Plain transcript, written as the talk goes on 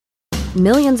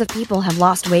Millions of people have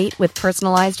lost weight with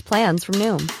personalized plans from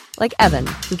Noom. Like Evan,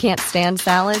 who can't stand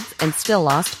salads and still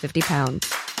lost 50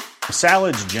 pounds.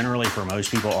 Salads generally for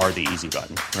most people are the easy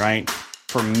button, right?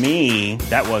 For me,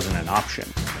 that wasn't an option.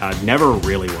 I never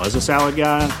really was a salad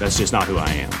guy. That's just not who I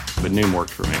am. But Noom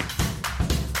worked for me.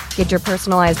 Get your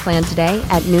personalized plan today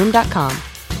at Noom.com.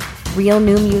 Real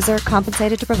Noom user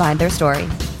compensated to provide their story.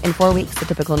 In 4 weeks, the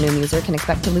typical Noom user can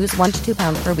expect to lose 1 to 2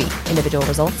 pounds per week. Individual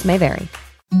results may vary.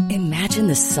 Imagine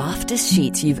the softest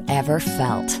sheets you've ever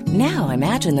felt. Now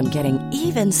imagine them getting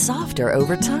even softer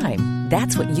over time.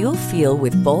 That's what you'll feel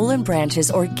with Boll &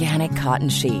 Branch's organic cotton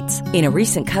sheets. In a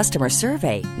recent customer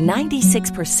survey,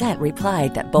 96%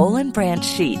 replied that Boll & Branch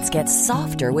sheets get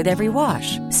softer with every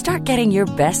wash. Start getting your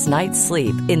best night's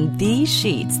sleep in these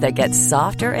sheets that get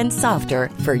softer and softer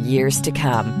for years to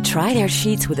come. Try their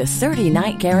sheets with a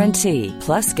 30-night guarantee.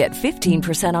 Plus, get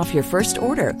 15% off your first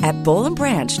order at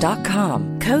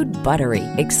bollandbranch.com. Code BUTTERY.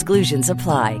 Exclusions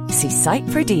apply. See site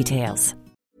for details.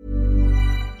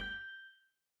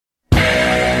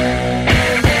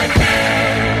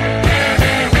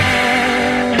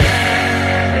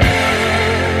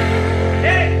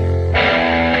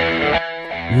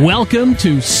 Welcome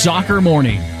to Soccer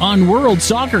Morning on World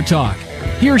Soccer Talk.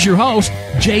 Here's your host,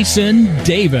 Jason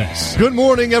Davis. Good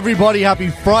morning, everybody. Happy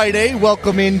Friday.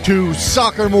 Welcome into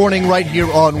Soccer Morning right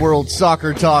here on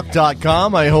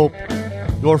WorldSoccerTalk.com. I hope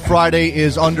your Friday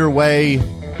is underway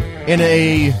in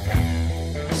a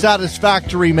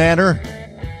satisfactory manner.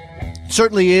 It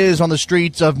certainly is on the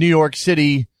streets of New York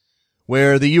City,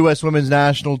 where the U.S. women's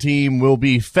national team will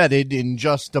be feted in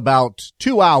just about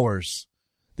 2 hours.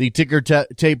 The ticker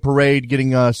tape parade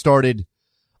getting started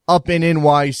up in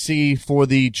NYC for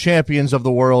the champions of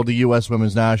the world, the U.S.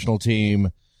 women's national team.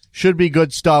 Should be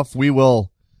good stuff. We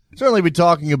will certainly be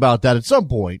talking about that at some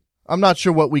point. I'm not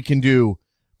sure what we can do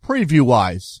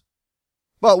preview-wise,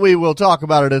 but we will talk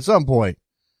about it at some point.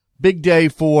 Big day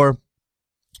for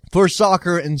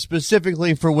soccer, and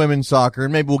specifically for women's soccer,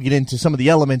 and maybe we'll get into some of the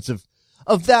elements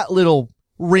of that little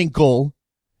wrinkle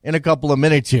in a couple of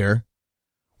minutes here.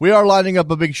 We are lining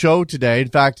up a big show today. In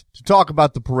fact, to talk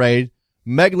about the parade,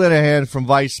 Meg Linehan from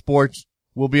Vice Sports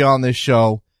will be on this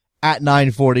show at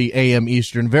 9:40 a.m.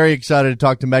 Eastern. Very excited to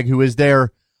talk to Meg, who is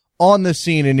there on the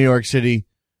scene in New York City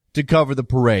to cover the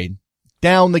parade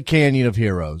down the Canyon of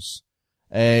Heroes.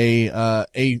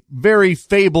 A very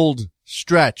fabled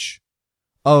stretch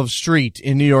of street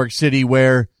in New York City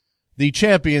where the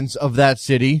champions of that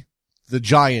city, the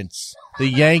Giants, the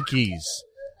Yankees,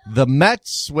 the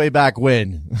Mets way back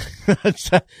when. I'm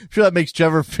sure that makes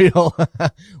Trevor feel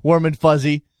warm and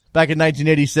fuzzy back in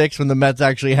 1986 when the Mets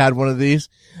actually had one of these.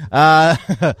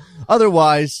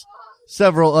 Otherwise,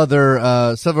 several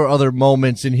other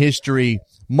moments in history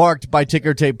marked by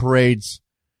ticker tape parades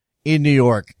in New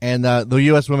York. And the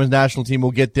U.S. women's national team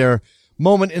will get their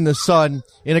moment in the sun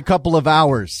in a couple of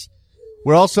hours.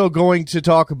 We're also going to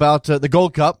talk about the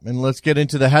Gold Cup, and let's get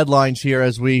into the headlines here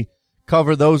as we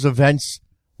cover those events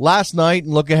last night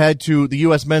and look ahead to the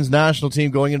U.S. men's national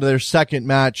team going into their second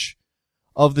match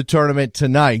of the tournament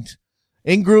tonight.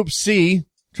 In Group C,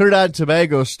 Trinidad and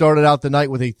Tobago started out the night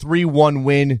with a 3-1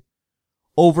 win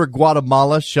over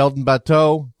Guatemala. Sheldon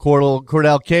Bateau,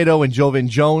 Cordell Cato, and Jovan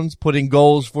Jones putting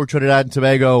goals for Trinidad and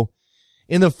Tobago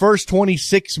in the first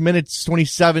 27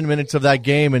 minutes of that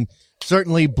game, and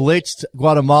certainly blitzed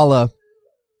Guatemala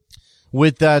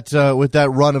with that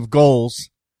run of goals.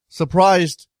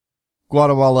 Surprised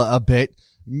Guatemala a bit.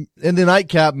 In the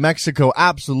nightcap, Mexico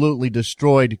absolutely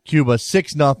destroyed Cuba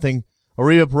 6-0.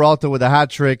 Oribe Peralta with a hat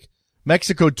trick.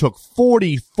 Mexico took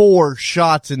 44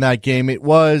 shots in that game. It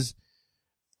was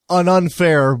an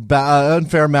unfair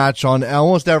match on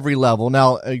almost every level.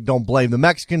 Now, I don't blame the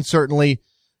Mexicans, certainly.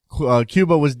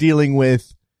 Cuba was dealing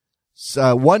with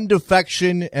one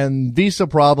defection and visa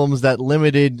problems that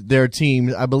limited their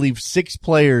team. I believe 6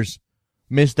 players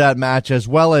missed that match, as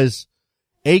well as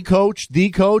the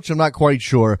coach, I'm not quite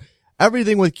sure.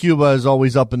 Everything with Cuba is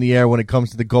always up in the air when it comes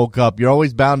to the Gold Cup. You're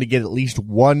always bound to get at least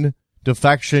one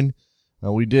defection.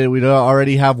 We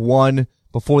already have one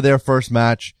before their first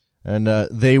match, and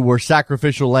they were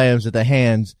sacrificial lambs at the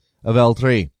hands of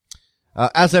El-Tri.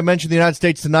 As I mentioned, the United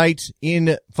States tonight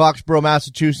in Foxborough,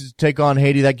 Massachusetts, take on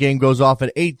Haiti. That game goes off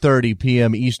at 8:30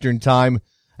 p.m. Eastern Time.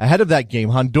 Ahead of that game,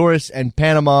 Honduras and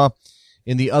Panama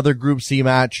in the other Group C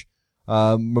match.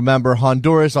 Remember,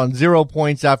 Honduras on 0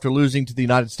 points after losing to the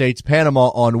United States. Panama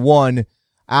on 1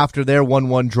 after their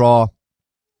 1-1 draw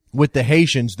with the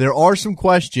Haitians. There are some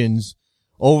questions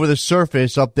over the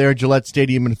surface up there at Gillette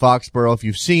Stadium in Foxborough. If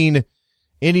you've seen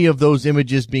any of those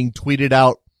images being tweeted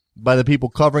out by the people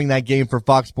covering that game for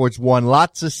Fox Sports 1,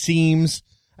 lots of seams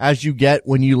as you get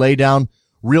when you lay down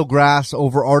real grass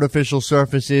over artificial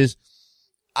surfaces.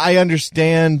 I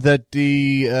understand that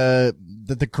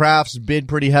the Crafts bid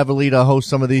pretty heavily to host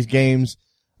some of these games,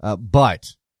 but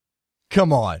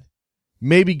come on,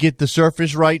 maybe get the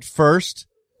surface right first,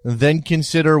 then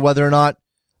consider whether or not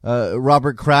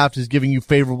Robert Kraft is giving you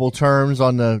favorable terms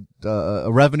on the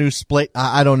revenue split.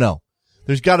 I don't know.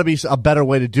 There's got to be a better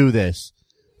way to do this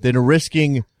than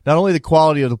risking not only the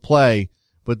quality of the play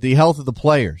but the health of the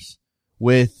players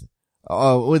with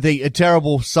a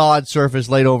terrible sod surface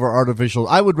laid over artificial.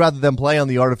 I would rather them play on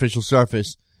the artificial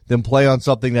surface than play on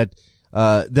something that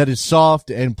is soft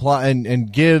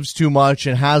and gives too much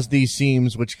and has these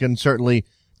seams, which can certainly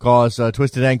cause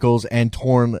twisted ankles and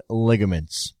torn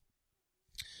ligaments.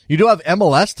 You do have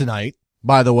MLS tonight,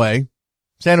 by the way.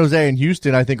 San Jose and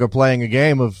Houston, I think, are playing a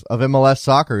game of MLS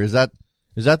soccer. Is that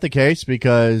the case?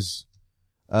 Because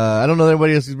I don't know that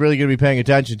anybody else is really going to be paying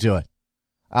attention to it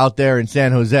out there in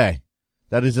San Jose.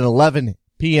 That is an 11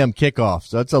 p.m. kickoff,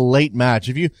 so that's a late match.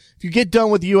 If you get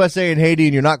done with the USA and Haiti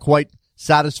and you're not quite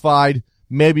satisfied,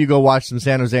 maybe you go watch some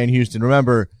San Jose and Houston.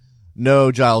 Remember,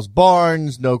 no Giles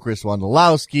Barnes, no Chris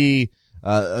Wondolowski.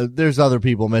 There's other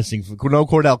people missing. No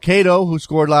Cordell Cato, who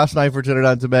scored last night for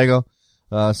Trinidad and Tobago.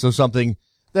 So something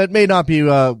that may not be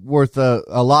worth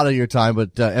a lot of your time,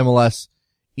 but MLS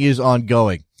is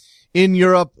ongoing. In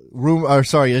Europe, a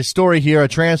story here, a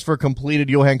transfer completed.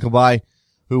 Johan Cabaye,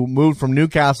 who moved from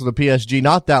Newcastle to PSG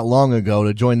not that long ago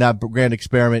to join that grand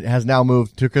experiment, has now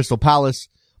moved to Crystal Palace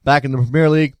back in the Premier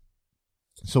League.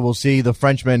 So we'll see the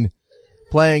Frenchman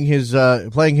playing his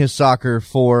soccer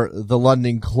for the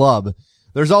London club.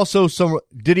 There's also some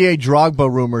Didier Drogba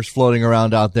rumors floating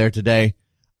around out there today.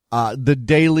 The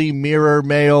Daily Mirror,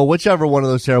 Mail, whichever one of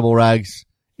those terrible rags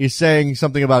is saying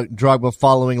something about Drogba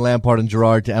following Lampard and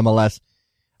Gerrard to MLS.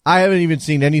 I haven't even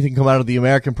seen anything come out of the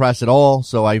American press at all,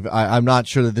 so I'm not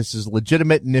sure that this is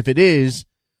legitimate. And if it is,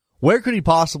 where could he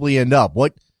possibly end up?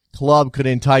 What club could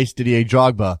entice Didier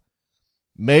Drogba?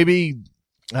 Maybe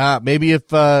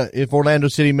if Orlando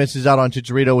City misses out on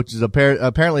Chicharito, which is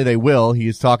apparently they will, he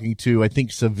is talking to, I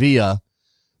think, Sevilla,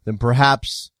 then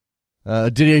perhaps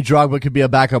Didier Drogba could be a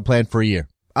backup plan for a year.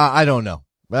 I don't know.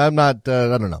 I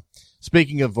don't know.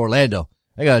 Speaking of Orlando,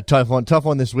 I got a tough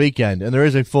one this weekend, and there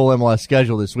is a full MLS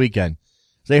schedule this weekend.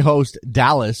 They host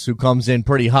Dallas, who comes in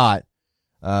pretty hot,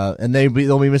 and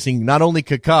they'll be missing not only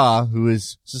Kaká, who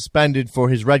is suspended for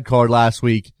his red card last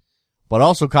week, but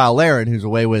also Kyle Larin, who's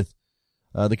away with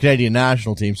the Canadian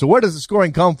national team. So where does the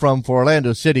scoring come from for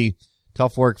Orlando City?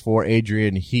 Tough work for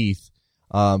Adrian Heath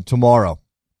tomorrow.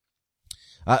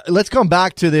 Let's come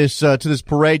back to this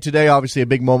parade today. Obviously a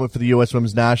big moment for the U.S.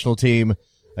 women's national team.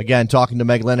 Again, talking to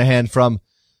Meg Linehan from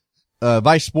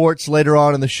Vice Sports later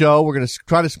on in the show. We're going to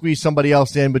try to squeeze somebody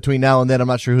else in between now and then. I'm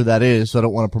not sure who that is, so I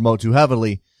don't want to promote too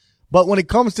heavily. But when it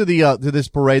comes to to this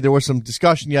parade, there was some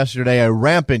discussion yesterday, a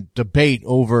rampant debate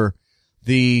over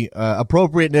the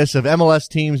appropriateness of MLS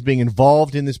teams being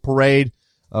involved in this parade.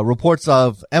 Reports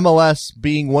of MLS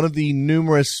being one of the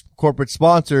numerous corporate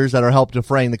sponsors that are helped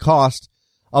defraying the cost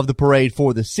of the parade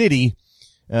for the city.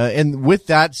 And with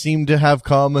that seemed to have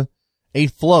come a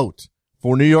float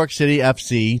for New York City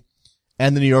FC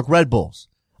and the New York Red Bulls.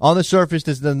 On the surface,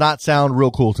 this does not sound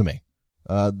real cool to me.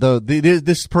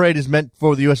 This parade is meant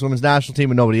for the U.S. women's national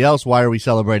team and nobody else. Why are we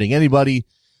celebrating anybody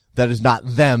that is not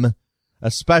them,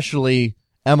 especially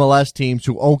MLS teams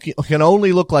who can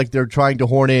only look like they're trying to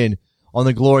horn in on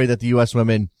the glory that the U.S.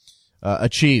 women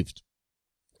achieved?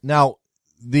 Now,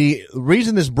 the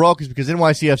reason this broke is because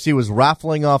NYCFC was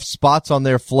raffling off spots on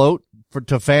their float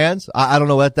to fans. I don't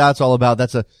know what that's all about.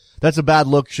 That's a bad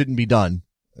look. Shouldn't be done.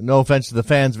 No offense to the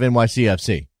fans of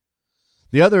NYCFC.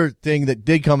 The other thing that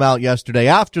did come out yesterday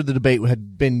after the debate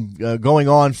had been going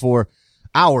on for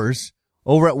hours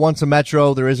over at Once a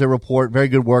Metro, there is a report, very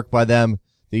good work by them,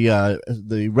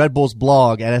 the Red Bulls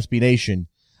blog at SB Nation,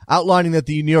 outlining that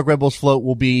the New York Red Bulls float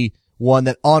will be one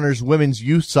that honors women's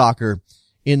youth soccer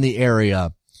in the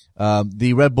area.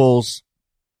 The Red Bulls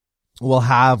will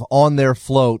have on their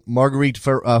float Marguerite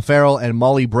Farrell and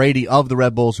Molly Brady of the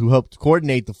Red Bulls, who helped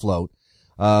coordinate the float.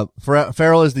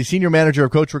 Farrell is the senior manager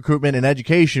of coach recruitment and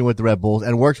education with the Red Bulls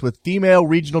and works with female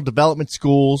regional development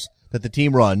schools that the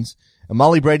team runs. And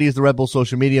Molly Brady is the Red Bulls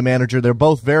social media manager. They're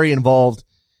both very involved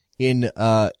in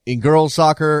girls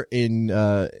soccer in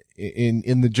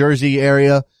the Jersey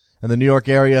area and the New York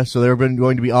area. So they're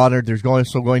going to be honored. There's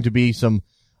also going to be some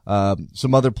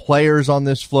other players on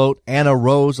this float. Anna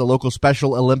Rose, a local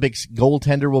Special Olympics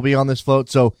goaltender, will be on this float.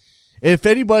 So if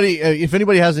anybody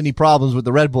has any problems with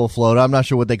the Red Bull float, I'm not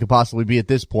sure what they could possibly be at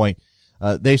this point.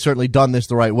 They certainly done this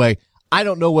the right way. I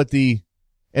don't know what the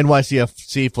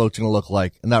NYCFC float's going to look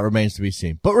like, and that remains to be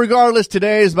seen. But regardless,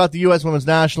 today is about the U.S. women's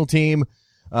national team.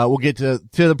 We'll get to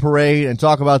the parade and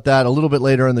talk about that a little bit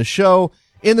later in the show.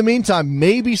 In the meantime,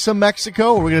 maybe some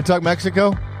Mexico. Are we going to talk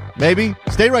Mexico? Maybe.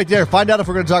 Stay right there. Find out if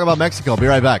we're going to talk about Mexico. Be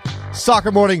right back.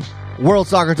 Soccer Morning,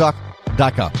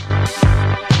 WorldSoccerTalk.com.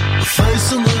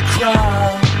 Face in the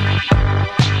crowd,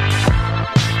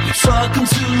 you're talking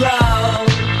too loud,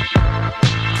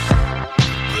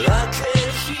 but I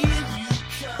can't hear you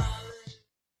calling.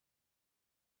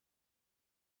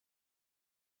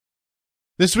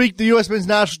 This week, the U.S. men's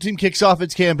national team kicks off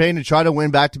its campaign to try to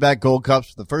win back-to-back Gold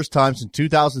Cups for the first time since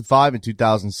 2005 and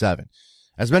 2007.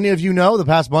 As many of you know, the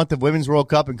past month of Women's World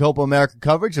Cup and Copa America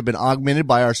coverage have been augmented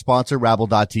by our sponsor,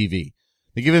 Rabble.tv.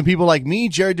 They're giving people like me,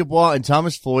 Jerry Dubois, and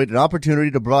Thomas Floyd an opportunity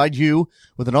to provide you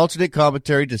with an alternate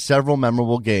commentary to several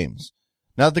memorable games.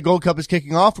 Now that the Gold Cup is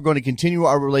kicking off, we're going to continue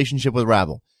our relationship with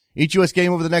Rabble. Each U.S.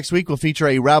 game over the next week will feature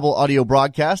a Rabble audio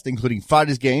broadcast, including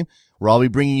Friday's game, where I'll be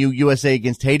bringing you USA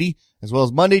against Haiti, as well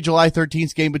as Monday, July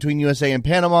 13th game between USA and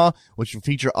Panama, which will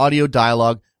feature audio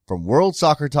dialogue from World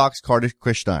Soccer Talk's Carter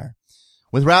Krishnaiyer.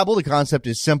 With Rabble, the concept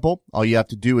is simple. All you have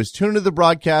to do is tune into the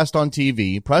broadcast on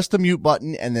TV, press the mute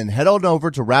button, and then head on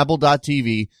over to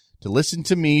Rabble.tv to listen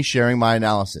to me sharing my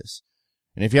analysis.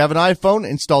 And if you have an iPhone,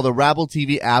 install the Rabble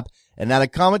TV app and add a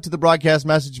comment to the broadcast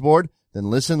message board, then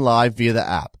listen live via the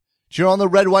app. Cheer on the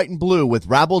red, white, and blue with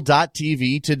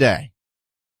Rabble.tv today.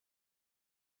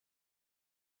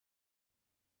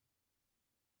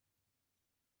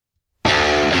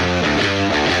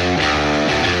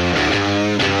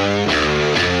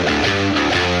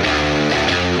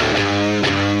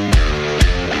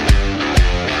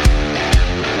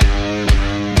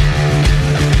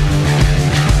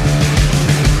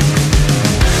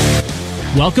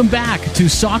 Welcome back to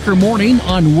Soccer Morning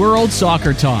on World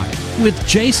Soccer Talk with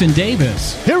Jason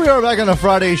Davis. Here we are back on a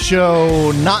Friday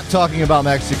show, not talking about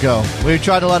Mexico. We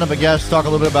tried to line up a guest, talk a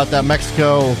little bit about that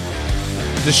Mexico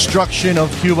destruction of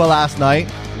Cuba last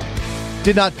night.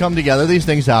 Did not come together. These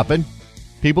things happen.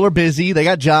 People are busy. They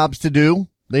got jobs to do.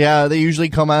 They usually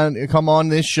come on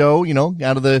this show,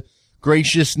 out of the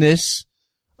graciousness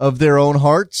of their own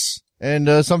hearts,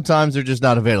 and sometimes they're just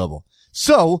not available.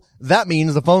 So that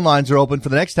means the phone lines are open for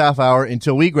the next half hour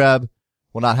until we grab,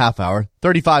 well, not half hour,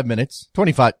 35 minutes,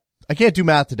 25. I can't do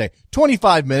math today.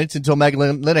 25 minutes until Meg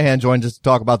Linehan joins us to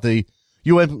talk about the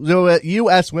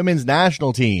U.S. women's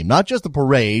national team. Not just the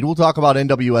parade. We'll talk about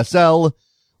NWSL.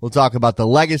 We'll talk about the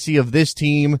legacy of this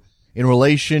team in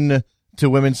relation to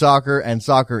women's soccer and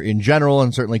soccer in general,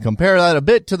 and certainly compare that a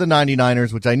bit to the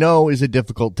 99ers, which I know is a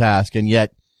difficult task, and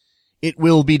yet it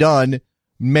will be done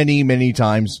many, many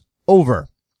times over.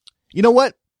 You know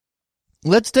what?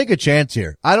 Let's take a chance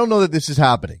here. I don't know that this is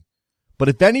happening, but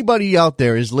if anybody out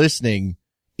there is listening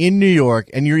in New York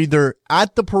and you're either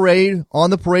at the parade, on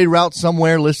the parade route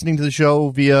somewhere, listening to the show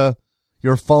via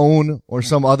your phone or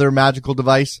some other magical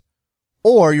device,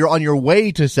 or you're on your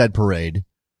way to said parade,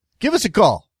 give us a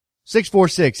call.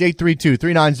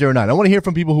 646-832-3909. I want to hear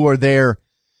from people who are there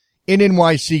in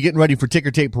NYC getting ready for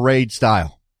ticker tape parade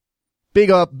style.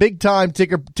 Big time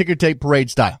ticker tape parade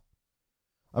style.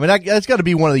 I mean, that's got to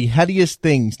be one of the headiest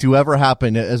things to ever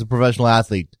happen as a professional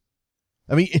athlete.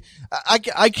 I mean,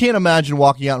 I can't imagine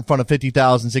walking out in front of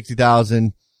 50,000,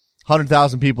 60,000,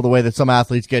 100,000 people the way that some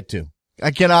athletes get to.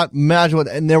 I cannot imagine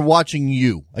and they're watching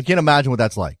you. I can't imagine what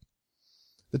that's like.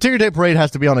 The ticker tape parade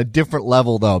has to be on a different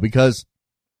level though, because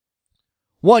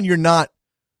one, you're not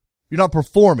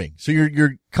performing. So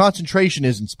your concentration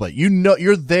isn't split.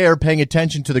 You're there paying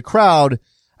attention to the crowd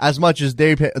as much as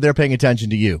they're paying attention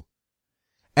to you.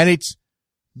 And it's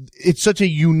such a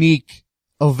unique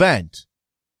event.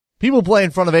 People play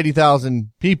in front of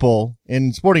 80,000 people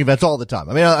in sporting events all the time.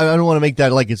 I mean, I don't want to make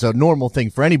that like it's a normal thing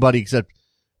for anybody except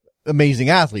amazing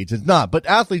athletes. It's not, but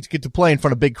athletes get to play in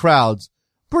front of big crowds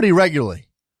pretty regularly.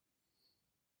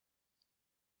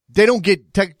 They don't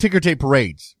get ticker tape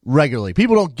parades regularly.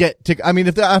 People don't get I mean,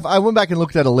 if I went back and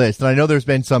looked at a list, and I know there's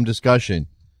been some discussion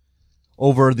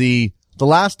over the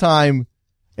last time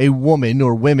a woman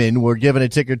or women were given a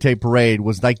ticker tape parade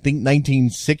was, I think,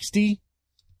 1960.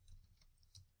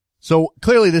 So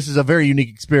clearly this is a very unique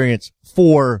experience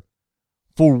for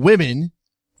women,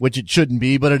 which it shouldn't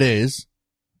be, but it is.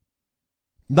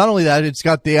 Not only that, it's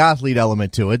got the athlete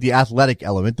element to it, the athletic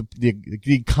element,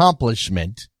 the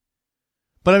accomplishment.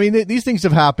 But I mean, these things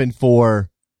have happened for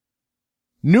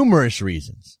numerous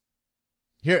reasons.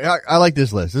 Here, I like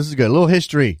this list. This is good. A little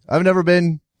history. I've never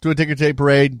been to a ticker tape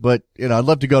parade, but, I'd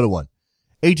love to go to one.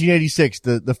 1886,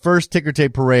 the first ticker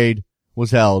tape parade was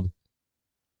held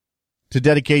to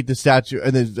dedicate the statue,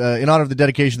 in honor of the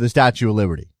dedication of the Statue of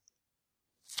Liberty.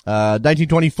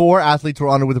 1924, athletes were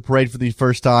honored with a parade for the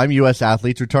first time. U.S.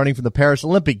 athletes returning from the Paris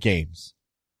Olympic Games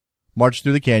marched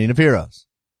through the Canyon of Heroes.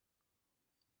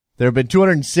 There have been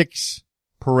 206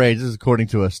 parades. This is according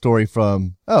to a story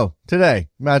from, today.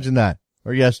 Imagine that.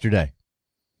 Or yesterday.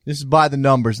 This is by the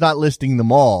numbers, not listing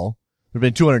them all. There have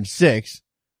been 206.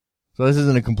 So this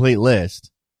isn't a complete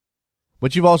list.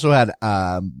 But you've also had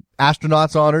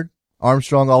astronauts honored.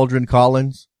 Armstrong, Aldrin,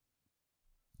 Collins.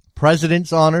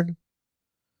 Presidents honored.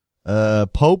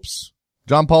 Popes.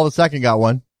 John Paul II got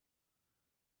one.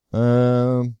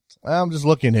 I'm just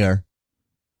looking here.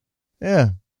 Yeah.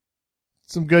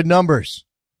 Some good numbers.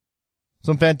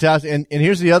 Some fantastic. And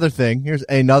here's the other thing. Here's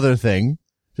another thing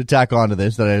to tack onto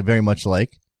this that I very much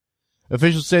like.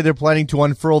 Officials say they're planning to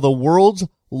unfurl the world's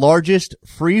largest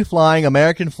free-flying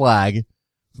American flag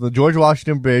from the George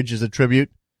Washington Bridge as a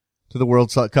tribute to the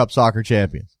World Cup soccer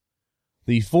champions.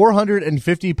 The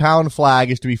 450-pound flag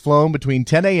is to be flown between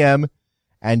 10 a.m.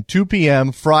 and 2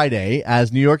 p.m. Friday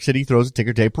as New York City throws a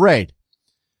ticker tape parade.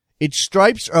 Its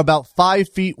stripes are about 5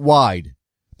 feet wide.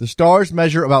 The stars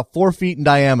measure about 4 feet in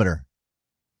diameter.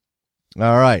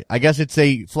 All right. I guess it's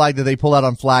a flag that they pull out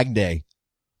on Flag Day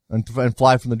and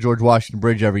fly from the George Washington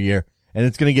Bridge every year. And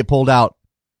it's going to get pulled out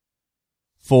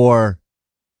for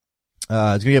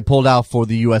the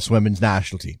U.S. women's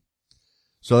national team.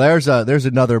 So there's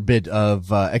another bit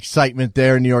of excitement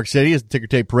there in New York City as the ticker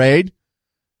tape parade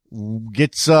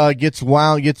gets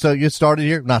started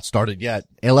here. Not started yet.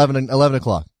 11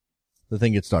 o'clock. The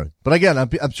thing gets started. But again,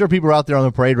 I'm sure people are out there on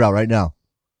the parade route right now,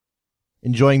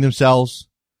 enjoying themselves,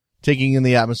 taking in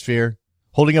the atmosphere,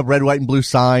 holding up red, white, and blue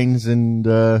signs, and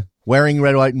wearing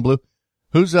red, white, and blue.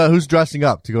 Who's dressing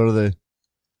up to go to the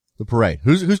parade?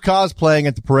 Who's cosplaying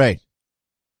at the parade?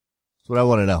 That's what I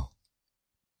want to know.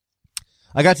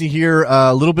 I got to hear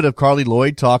a little bit of Carly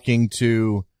Lloyd talking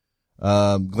to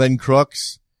Glenn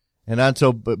Crooks and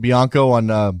Anto Bianco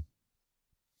on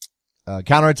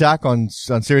Counterattack on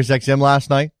Sirius XM last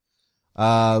night.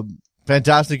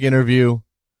 Fantastic interview.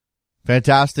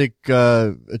 Fantastic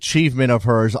achievement of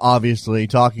hers, obviously,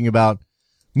 talking about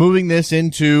moving this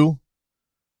into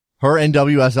her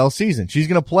NWSL season. She's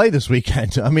going to play this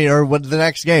weekend. Or the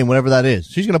next game, whatever that is.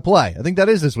 She's going to play. I think that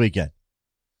is this weekend.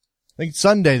 I think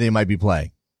Sunday they might be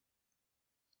playing.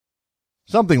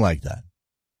 Something like that.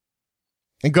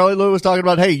 And Carly Lloyd was talking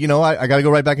about, hey, I got to go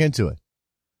right back into it.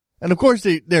 And of course,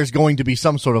 there's going to be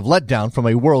some sort of letdown from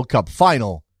a World Cup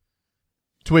final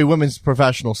to a women's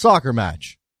professional soccer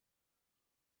match.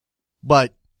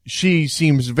 But she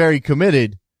seems very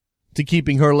committed to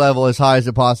keeping her level as high as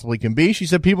it possibly can be. She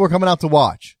said people are coming out to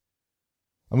watch.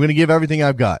 I'm going to give everything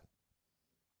I've got.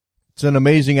 It's an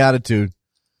amazing attitude.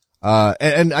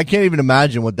 And I can't even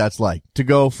imagine what that's like to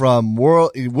go from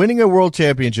winning a world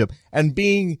championship and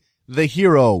being the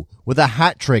hero with a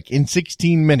hat trick in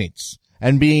 16 minutes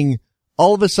and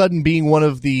all of a sudden being one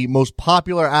of the most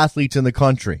popular athletes in the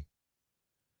country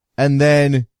and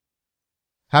then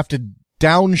have to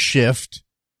downshift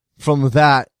from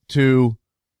that to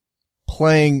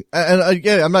playing. And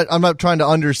again, I'm not trying to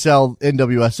undersell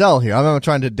NWSL here. I'm not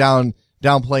trying to downplay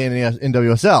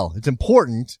NWSL. It's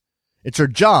important. It's her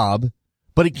job,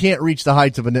 but it can't reach the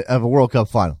heights of a World Cup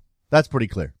final. That's pretty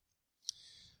clear.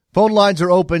 Phone lines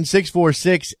are open,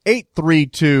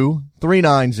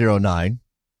 646-832-3909.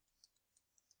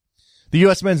 The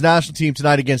U.S. men's national team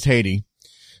tonight against Haiti.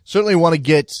 Certainly want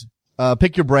to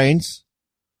pick your brains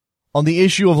on the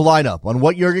issue of lineup, on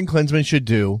what Jurgen Klinsmann should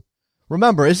do.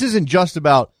 Remember, this isn't just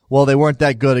about, they weren't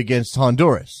that good against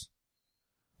Honduras.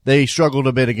 They struggled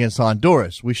a bit against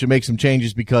Honduras. We should make some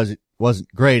changes because it wasn't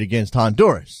great against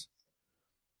Honduras.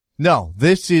 No,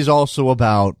 this is also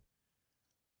about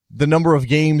the number of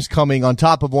games coming on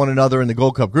top of one another in the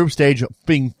Gold Cup group stage,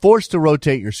 being forced to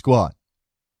rotate your squad.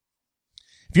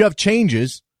 If you have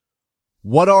changes,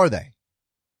 what are they?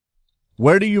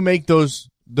 Where do you make those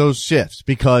shifts?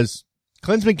 Because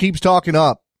Klinsmann keeps talking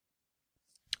up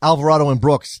Alvarado and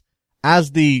Brooks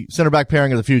as the center back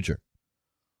pairing of the future.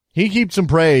 He keeps some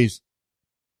praise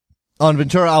on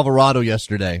Ventura Alvarado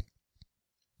yesterday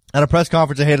at a press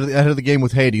conference ahead of the game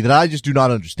with Haiti that I just do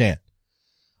not understand.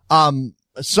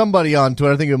 Somebody on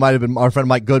Twitter, I think it might have been our friend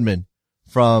Mike Goodman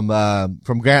from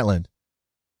Grantland.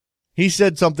 He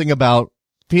said something about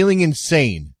feeling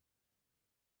insane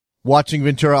watching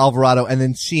Ventura Alvarado and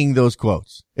then seeing those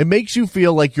quotes. It makes you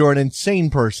feel like you're an insane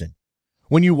person.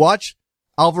 When you watch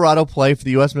Alvarado play for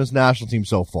the U.S. men's national team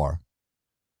so far,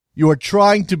 you are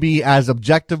trying to be as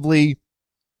objectively,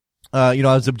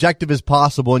 as objective as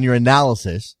possible in your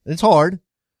analysis. It's hard,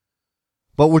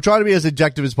 but we're trying to be as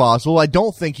objective as possible. I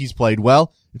don't think he's played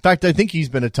well. In fact, I think he's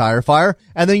been a tire fire.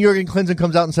 And then Jurgen Klinsmann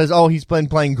comes out and says, oh, he's been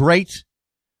playing great.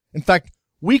 In fact,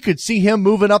 we could see him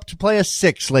moving up to play a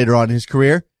 6 later on in his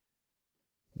career.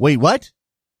 Wait, what?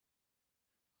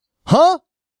 Huh?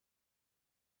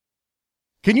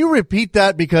 Can you repeat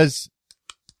that? Because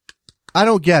I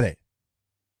don't get it.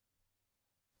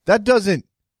 That does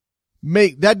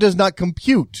not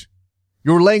compute.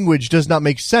 Your language does not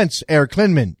make sense, Eric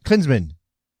Klinsmann.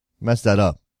 Messed that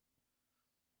up.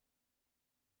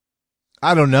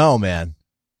 I don't know, man.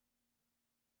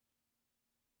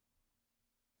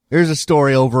 Here's a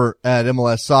story over at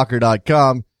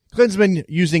MLSsoccer.com. Klinsmann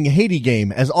using Haiti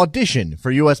game as audition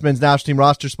for U.S. men's national team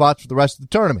roster spots for the rest of the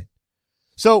tournament.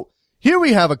 So here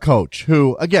we have a coach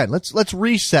who, again, let's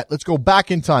reset. Let's go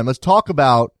back in time. Let's talk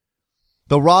about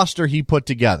the roster he put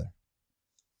together.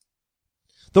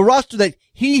 The roster that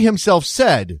he himself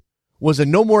said was a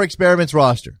no more experiments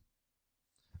roster.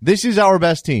 This is our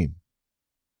best team.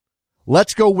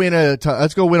 Let's go win a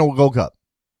Gold Cup.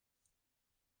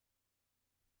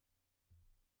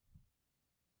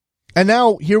 And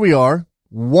now here we are,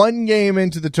 one game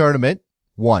into the tournament.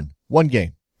 One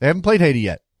game. They haven't played Haiti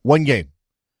yet. One game.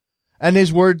 And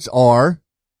his words are,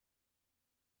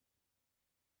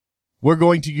 we're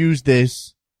going to use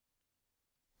this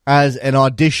as an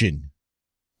audition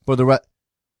for the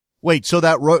Wait, so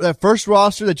that first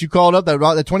roster that you called up, that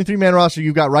 23-man roster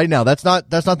you've got right now, that's not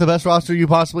the best roster you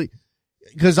possibly,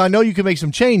 because I know you can make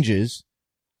some changes.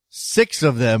 6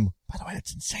 of them, by the way,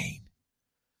 that's insane.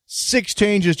 6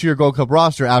 changes to your Gold Cup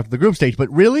roster after the group stage, but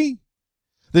really?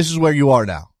 This is where you are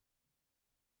now.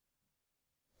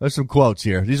 There's some quotes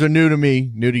here. These are new to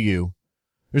me, new to you.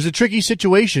 There's a tricky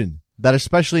situation that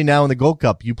especially now in the Gold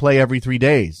Cup, you play every 3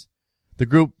 days. The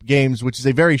group games, which is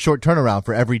a very short turnaround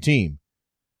for every team.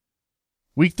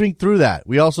 We think through that.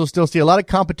 We also still see a lot of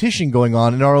competition going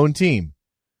on in our own team.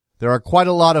 There are quite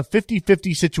a lot of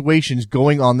 50-50 situations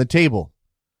going on the table.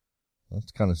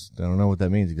 That's kind of, I don't know what that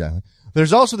means exactly.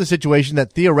 There's also the situation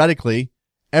that theoretically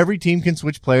every team can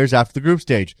switch players after the group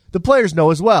stage. The players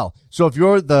know as well. So if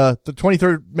you're the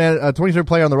 23rd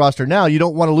player on the roster now, you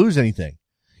don't want to lose anything.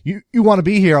 You want to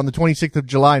be here on the 26th of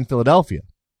July in Philadelphia.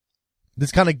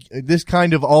 This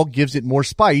kind of all gives it more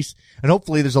spice, and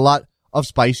hopefully there's a lot of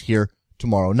spice here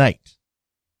tomorrow night.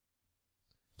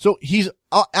 So he's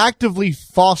actively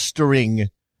fostering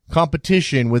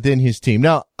competition within his team.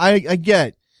 Now, I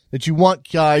get that you want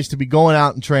guys to be going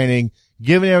out and training,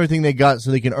 giving everything they got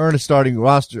so they can earn a starting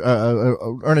roster,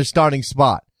 earn a starting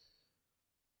spot.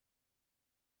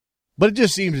 But it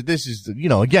just seems that this is,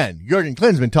 again, Jurgen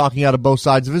Klinsmann talking out of both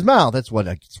sides of his mouth. That's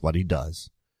what he does.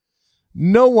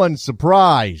 No one's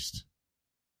surprised.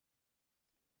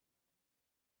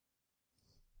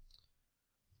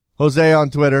 Jose on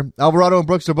Twitter. Alvarado and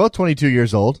Brooks are both 22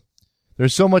 years old.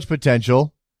 There's so much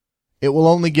potential. It will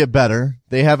only get better.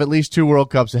 They have at least 2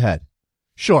 World Cups ahead.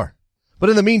 Sure.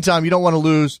 But in the meantime, you don't want to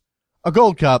lose a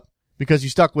Gold Cup because you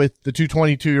stuck with the 2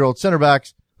 22-year-old center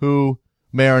backs who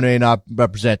may or may not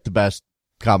represent the best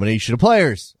combination of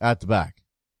players at the back.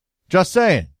 Just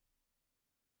saying.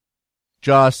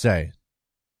 Just saying.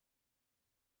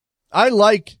 I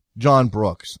like John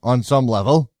Brooks on some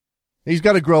level. He's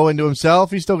got to grow into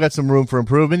himself. He's still got some room for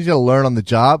improvement. He's got to learn on the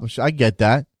job. I get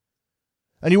that.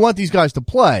 And you want these guys to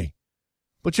play,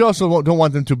 but you also don't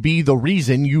want them to be the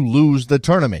reason you lose the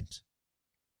tournament.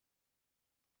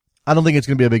 I don't think it's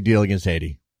going to be a big deal against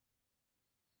Haiti.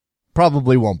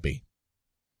 Probably won't be.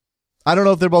 I don't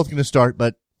know if they're both going to start,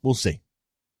 but we'll see.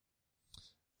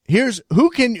 Here's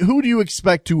who do you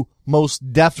expect to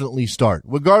most definitely start,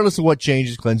 regardless of what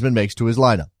changes Klinsmann makes to his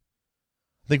lineup?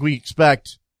 I think we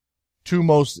expect to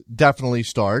most definitely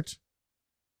start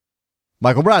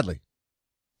Michael Bradley.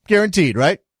 Guaranteed,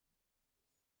 right?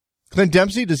 Clint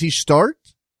Dempsey, does he start?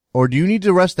 Or do you need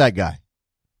to rest that guy?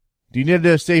 Do you need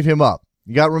to save him up?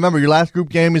 You got to remember, your last group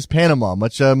game is Panama,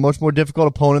 much more difficult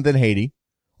opponent than Haiti.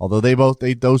 Although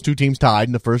those 2 teams tied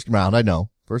in the first round, I know.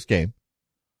 First game.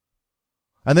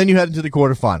 And then you head into the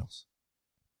quarterfinals.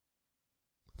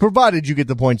 Provided you get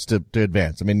the points to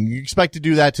advance. I mean, you expect to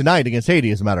do that tonight against Haiti,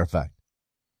 as a matter of fact.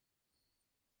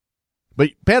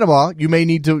 But Panama, you may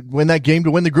need to win that game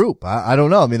to win the group. I don't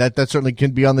know. I mean, that certainly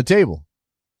can be on the table.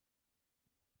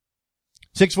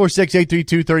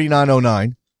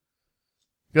 646-832-3909.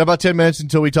 Got about 10 minutes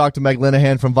until we talk to Meg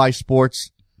Linehan from Vice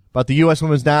Sports about the U.S.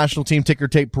 Women's National Team ticker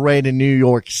tape parade in New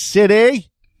York City.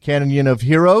 Canyon of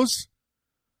Heroes.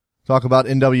 Talk about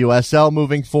NWSL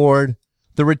moving forward.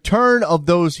 The return of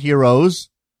those heroes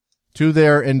to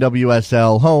their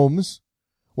NWSL homes.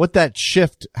 What that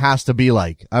shift has to be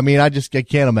like. I mean, I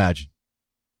can't imagine.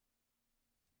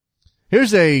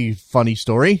 Here's a funny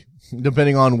story.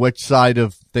 depending on which side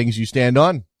of things you stand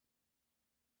on.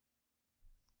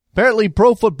 Apparently,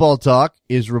 Pro Football Talk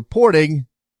is reporting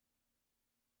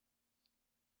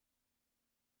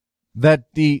that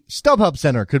the StubHub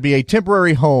Center could be a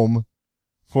temporary home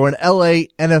for an LA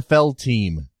NFL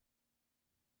team.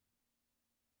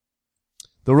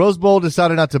 The Rose Bowl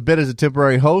decided not to bid as a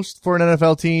temporary host for an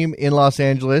NFL team in Los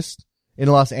Angeles,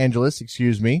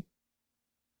 excuse me.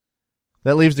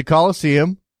 That leaves the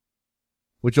Coliseum,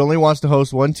 which only wants to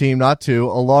host one team, not two,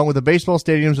 along with the baseball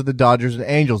stadiums of the Dodgers and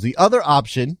Angels. The other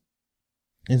option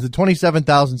is the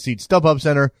 27,000-seat StubHub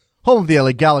Center, home of the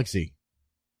LA Galaxy.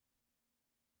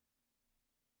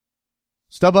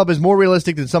 StubHub is more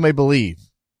realistic than some may believe.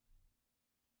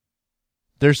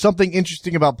 There's something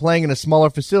interesting about playing in a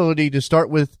smaller facility to start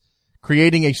with,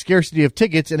 creating a scarcity of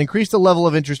tickets and increase the level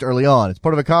of interest early on. It's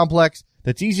part of a complex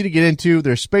that's easy to get into.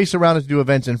 There's space around it to do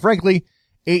events, and frankly,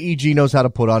 AEG knows how to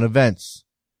put on events.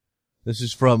 This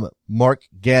is from Mark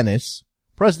Gannis,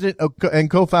 president and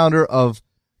co-founder of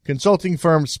consulting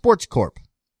firm Sports Corp.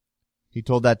 He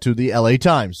told that to the LA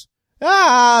Times.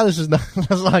 This is not,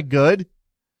 that's not good.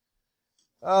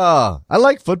 I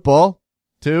like football,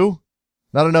 too.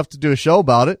 Not enough to do a show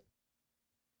about it.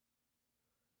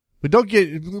 But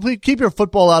please keep your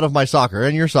football out of my soccer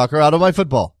and your soccer out of my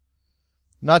football.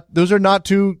 Those are not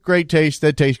two great tastes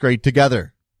that taste great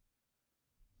together.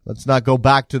 Let's not go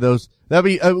back to those.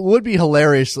 It would be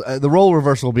hilarious. The role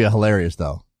reversal will be hilarious,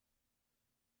 though.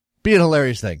 Be a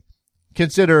hilarious thing.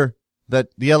 Consider that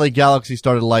the LA Galaxy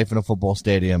started life in a football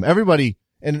stadium. Everybody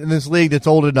in this league that's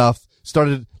old enough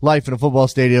started life in a football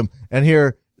stadium, and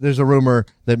here there's a rumor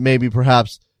that maybe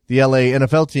perhaps the LA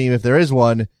NFL team, if there is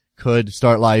one, could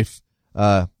start life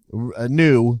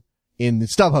new in the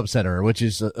StubHub Center, which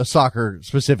is a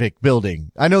soccer-specific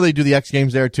building. I know they do the X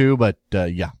Games there, too, but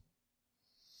yeah.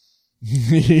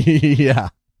 Yeah.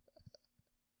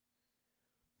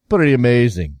 Pretty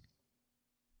amazing.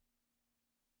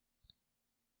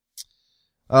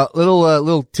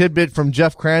 Little tidbit from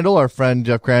Jeff Crandall, our friend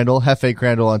Jeff Crandall, Hefe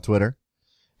Crandall on Twitter.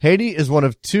 Haiti is one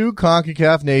of two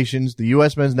CONCACAF nations the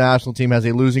U.S. men's national team has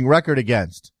a losing record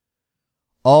against.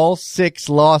 All 6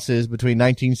 losses between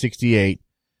 1968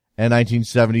 and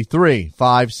 1973.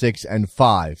 5, 6, and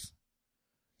 5.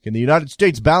 Can the United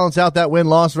States balance out that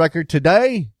win-loss record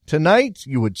tonight?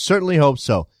 You would certainly hope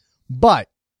so. But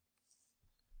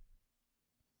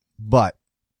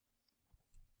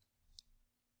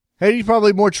Haiti's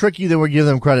probably more tricky than we give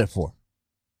them credit for.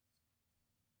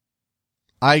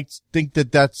 I think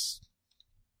that's,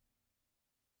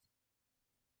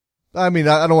 I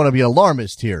don't want to be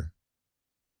alarmist here,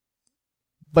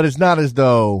 but it's not as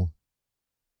though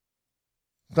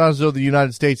the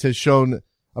United States has shown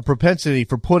a propensity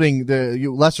for putting the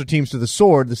lesser teams to the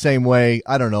sword the same way,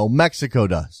 Mexico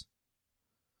does.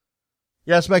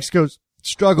 Yes, Mexico's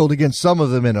struggled against some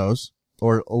of the minnows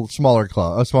or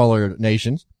smaller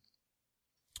nations,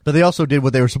 but they also did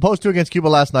what they were supposed to against Cuba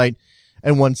last night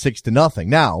and won 6-0.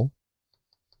 Now,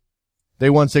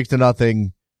 they won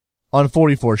 6-0 on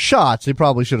 44 shots. They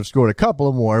probably should have scored a couple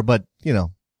of more, but,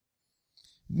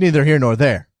 neither here nor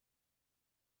there.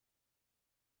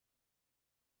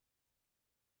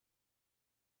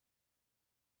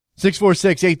 Six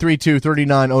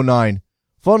 646-832-3909.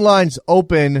 Phone lines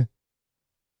open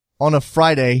on a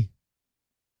Friday.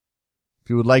 If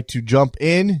you would like to jump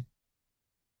in,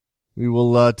 we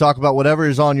will talk about whatever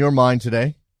is on your mind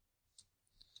today.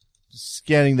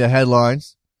 Scanning the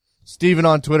headlines. Steven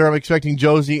on Twitter, I'm expecting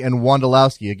Josie and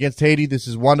Wondolowski. Against Haiti, this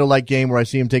is Wando-like game where I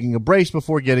see him taking a brace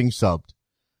before getting subbed.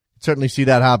 Certainly see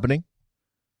that happening.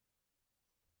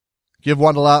 Give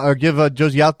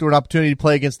Josie Altidore an opportunity to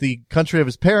play against the country of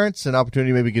his parents, an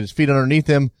opportunity to maybe get his feet underneath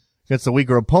him against a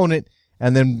weaker opponent,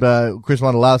 and then Chris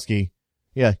Wondolowski.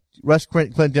 Yeah, rest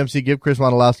Clint Dempsey, give Chris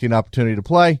Wondolowski an opportunity to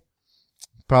play.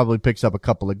 Probably picks up a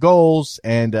couple of goals,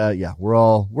 and yeah, we're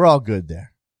all good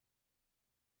there.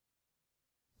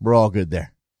 We're all good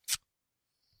there.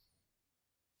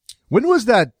 When was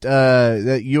that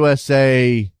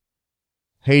USA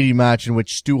Haiti match in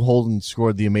which Stu Holden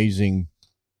scored the amazing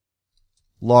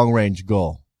long-range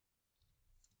goal?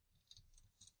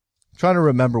 I'm trying to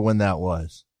remember when that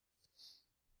was.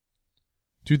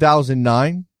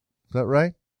 2009? Is that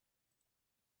right?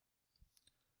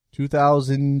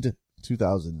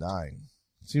 2009.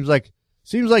 Seems like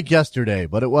yesterday,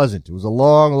 but it wasn't. It was a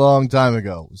long, long time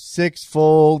ago. It was 6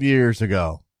 full years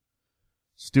ago.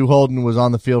 Stu Holden was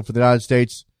on the field for the United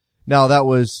States. Now, that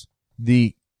was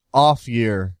the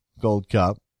off-year Gold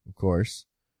Cup, of course.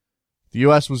 The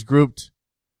U.S. was grouped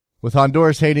with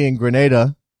Honduras, Haiti, and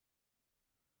Grenada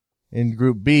in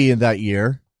Group B in that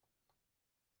year.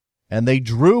 and they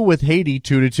drew with Haiti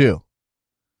 2-2. The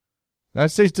United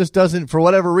States just doesn't, for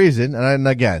whatever reason, and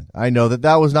again, I know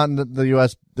that was not the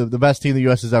U.S., the best team the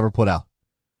U.S. has ever put out.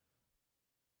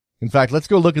 In fact, let's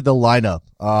go look at the lineup.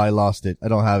 I lost it. I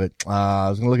don't have it. I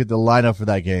was going to look at the lineup for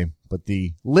that game, but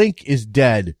the link is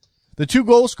dead. The 2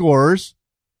 goal scorers,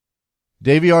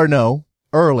 Davy Arnaud,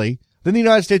 early. Then the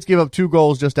United States gave up 2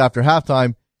 goals just after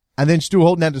halftime, and then Stu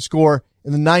Holton had to score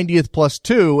in the 90th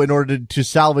 +2 in order to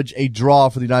salvage a draw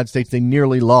for the United States. They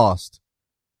nearly lost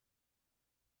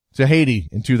to Haiti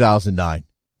in 2009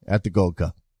 at the Gold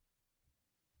Cup.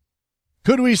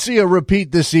 Could we see a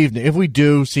repeat this evening? If we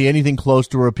do see anything close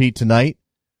to a repeat tonight,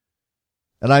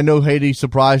 and I know Haiti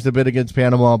surprised a bit against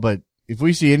Panama, but if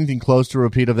we see anything close to a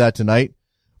repeat of that tonight,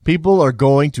 people are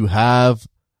going to have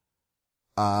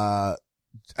an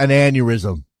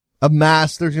aneurysm.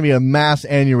 There's going to be a mass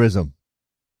aneurysm.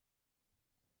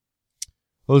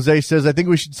 Jose says, I think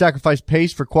we should sacrifice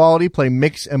pace for quality, play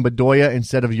Mix and Bedoya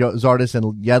instead of Zardes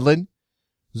and Yedlin.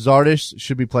 Zardes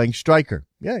should be playing striker.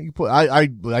 Yeah, I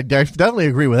definitely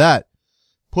agree with that.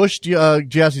 Push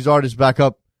Gyasi Zardes back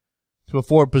up to a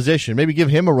forward position. Maybe give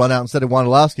him a run out instead of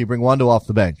Wondolowski. Bring Wondo off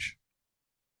the bench.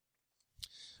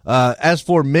 As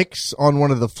for Mix on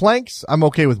one of the flanks, I'm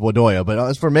okay with Bedoya, but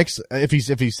as for Mix, if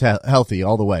he's healthy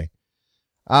all the way.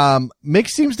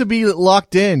 Mix seems to be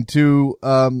locked in to,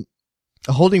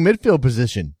 a holding midfield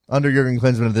position under Jurgen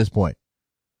Klinsmann at this point.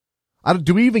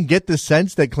 Do we even get the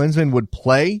sense that Klinsmann would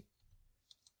play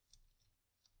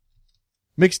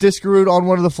Mix Diskerud on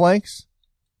one of the flanks?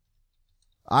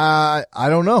 I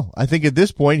don't know. I think at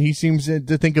this point he seems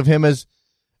to think of him as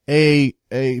a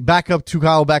backup to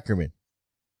Kyle Beckerman.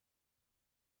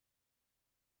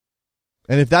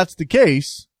 And if that's the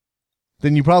case,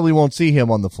 then you probably won't see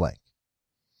him on the flank.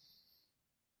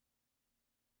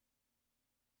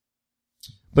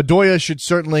 Bedoya should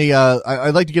certainly,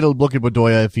 I'd like to get a look at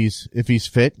Bedoya if he's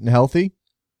fit and healthy.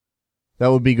 That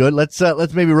would be good. Let's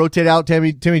maybe rotate out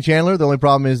Timmy Chandler. The only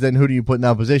problem is then who do you put in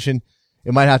that position?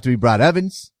 It might have to be Brad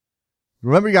Evans.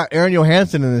 Remember you got Aaron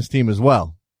Johansson in this team as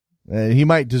well. He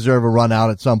might deserve a run out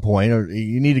at some point, or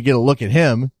you need to get a look at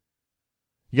him.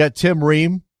 You got Tim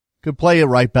Ream, could play at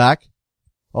right back.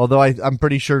 Although I'm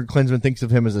pretty sure Klinsmann thinks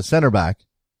of him as a center back.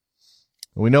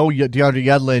 We know DeAndre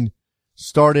Yedlin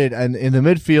started in the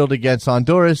midfield against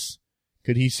Honduras.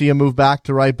 Could he see a move back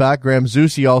to right back? Graham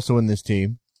Zusi also in this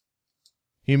team.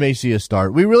 He may see a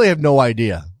start. We really have no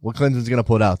idea what Klinsmann's going to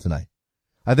put out tonight.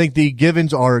 I think the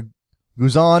givens are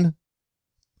Guzan,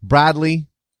 Bradley,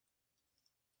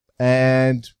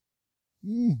 and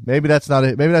maybe that's not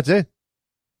it. Maybe that's it.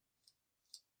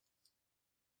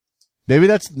 Maybe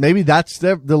that's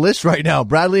the list right now.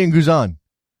 Bradley and Guzan.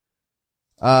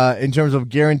 In terms of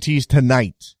guarantees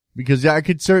tonight. Because I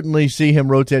could certainly see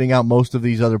him rotating out most of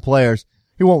these other players.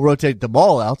 He won't rotate the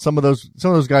ball out. Some of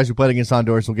those guys who played against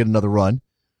Honduras will get another run.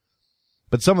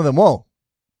 But some of them won't.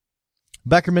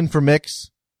 Beckerman for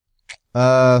Mix.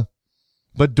 Bedoya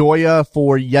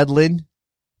for Yedlin.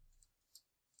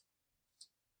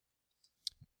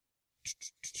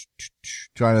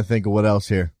 Trying to think of what else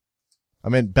here. I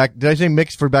meant did I say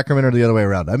Mix for Beckerman or the other way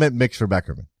around? I meant Mix for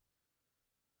Beckerman.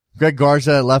 Greg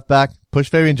Garza at left back. Push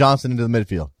Fabian Johnson into the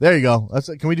midfield. There you go.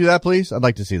 Can we do that, please? I'd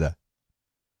like to see that.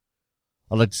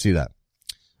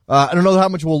 I don't know how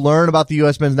much we'll learn about the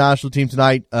U.S. men's national team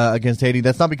tonight against Haiti.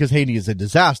 That's not because Haiti is a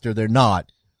disaster. They're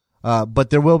not. But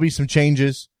there will be some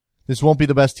changes. This won't be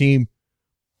the best team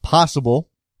possible.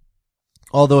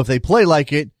 Although if they play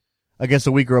like it against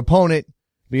a weaker opponent,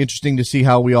 it'll be interesting to see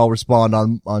how we all respond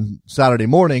on Saturday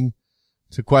morning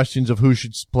to questions of who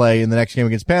should play in the next game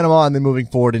against Panama and then moving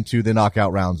forward into the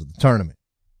knockout rounds of the tournament.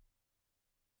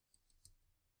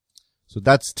 So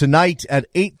that's tonight at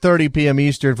 8:30 p.m.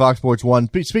 Eastern, Fox Sports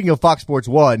 1. Speaking of Fox Sports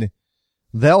 1,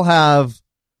 they'll have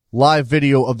live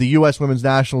video of the U.S. women's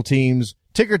national team's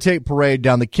ticker tape parade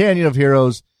down the Canyon of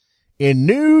Heroes in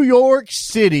New York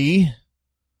City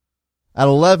at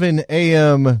 11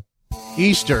 a.m.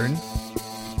 Eastern.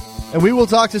 And we will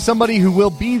talk to somebody who will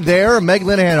be there. Meg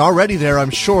Linehan already there, I'm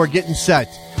sure, getting set.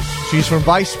 She's from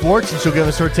Vice Sports, and she'll give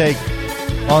us her take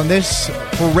on this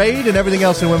parade and everything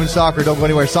else in women's soccer. Don't go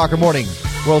anywhere. Soccer Morning,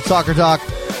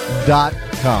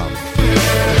 WorldSoccerTalk.com.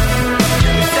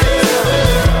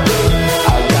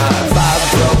 I got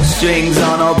 5 broke strings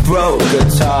on a broke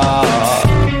guitar.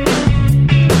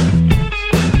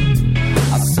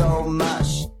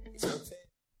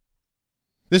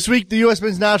 This week, the U.S.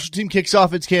 men's national team kicks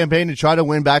off its campaign to try to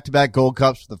win back-to-back gold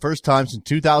cups for the first time since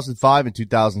 2005 and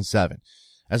 2007.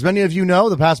 As many of you know,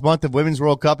 the past month of Women's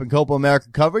World Cup and Copa America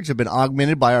coverage have been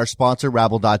augmented by our sponsor,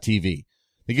 Rabble.tv.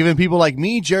 They're giving people like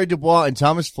me, Jerry Dubois, and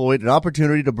Thomas Floyd an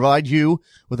opportunity to provide you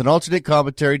with an alternate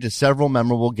commentary to several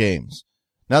memorable games.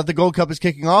 Now that the Gold Cup is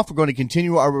kicking off, we're going to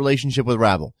continue our relationship with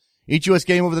Rabble. Each U.S.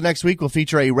 game over the next week will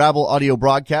feature a Rabble audio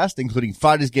broadcast, including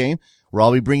Friday's game, where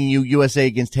I'll be bringing you USA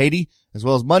against Haiti, as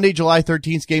well as Monday, July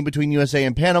 13th game between USA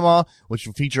and Panama, which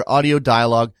will feature audio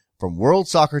dialogue from World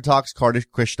Soccer Talk's Kardish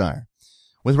Krishnaiyer.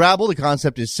 With Rabble, the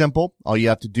concept is simple. All you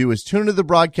have to do is tune into the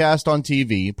broadcast on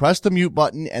TV, press the mute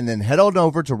button, and then head on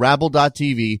over to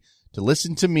Rabble.tv to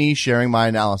listen to me sharing my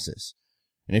analysis.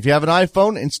 And if you have an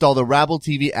iPhone, install the Rabble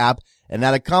TV app and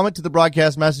add a comment to the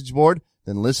broadcast message board,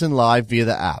 then listen live via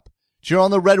the app. Cheer on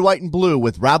the red, white, and blue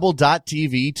with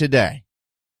Rabble.tv today.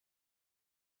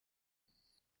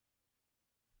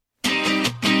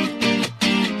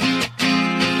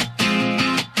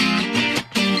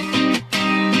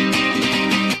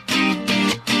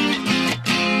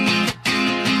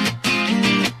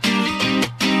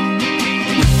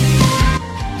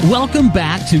 Welcome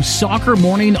back to Soccer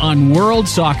Morning on World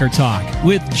Soccer Talk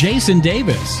with Jason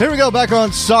Davis. Here we go, back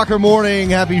on Soccer Morning.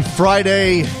 Happy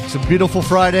Friday. It's a beautiful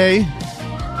Friday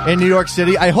in New York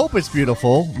City. I hope it's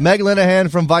beautiful. Meg Linehan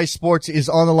from Vice Sports is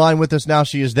on the line with us now.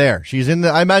 She is there. She's in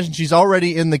I imagine she's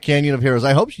already in the Canyon of Heroes.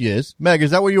 I hope she is. Meg,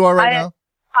 is that where you are right now?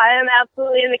 I am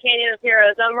absolutely in the Canyon of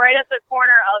Heroes. I'm right at the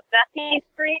corner of Bethany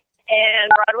Street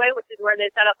and Broadway, which is where they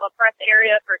set up a press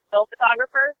area for still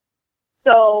photographers.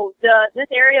 So this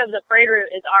area of the parade route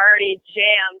is already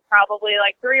jammed, probably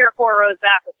like 3 or 4 rows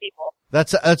back with people.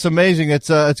 That's amazing.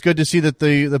 It's good to see that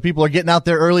the people are getting out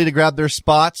there early to grab their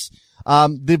spots.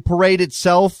 The parade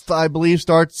itself, I believe,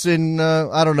 starts in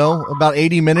about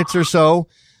 80 minutes or so.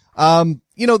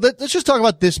 Let's just talk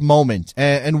about this moment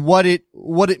and what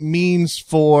it means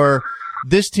for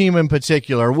this team in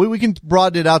particular. We can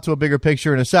broaden it out to a bigger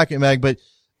picture in a second, Meg, but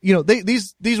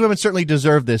these women certainly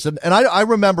deserve this. And I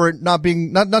remember it not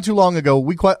too long ago,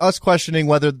 us questioning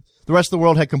whether the rest of the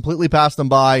world had completely passed them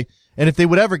by and if they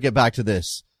would ever get back to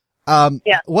this.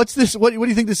 What's this? What do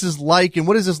you think this is like? And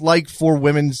what is this like for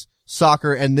women's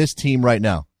soccer and this team right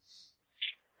now?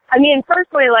 I mean,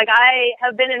 personally, I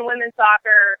have been in women's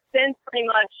soccer since pretty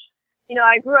much,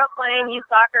 I grew up playing youth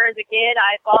soccer as a kid.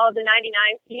 I followed the 99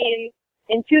 team.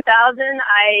 In 2000,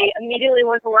 I immediately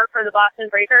went to work for the Boston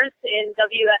Breakers in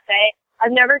WSA.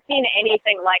 I've never seen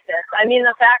anything like this. I mean,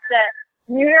 the fact that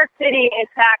New York City is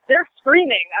packed, they're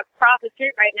screaming across the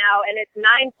street right now, and it's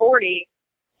 9:40.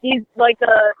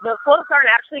 The floats aren't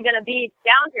actually going to be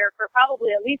down here for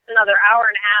probably at least another hour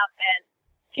and a half, and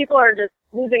people are just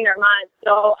losing their minds.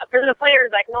 So for the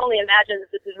players, I can only imagine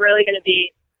that this is really going to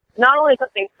be not only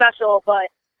something special,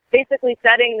 but basically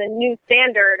setting the new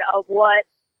standard of what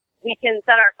we can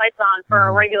set our sights on for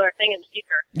a regular thing in the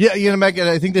future. Yeah, Megan,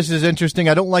 I think this is interesting.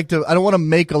 I don't want to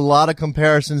make a lot of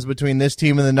comparisons between this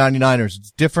team and the 99ers. It's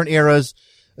different eras,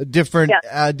 different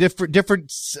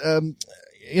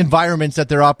environments that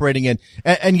they're operating in.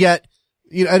 And yet,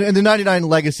 and the 99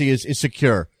 legacy is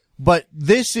secure. But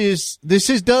this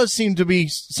does seem to be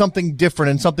something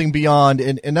different and something beyond.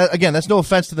 And that, again, that's no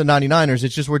offense to the 99ers.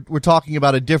 It's just we're talking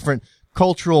about a different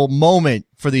cultural moment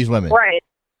for these women. Right.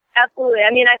 Absolutely.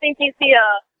 I mean, I think you see a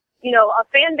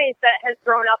fan base that has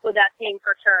grown up with that team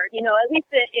for sure. At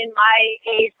least in my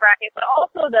age bracket, but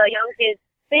also the young kids,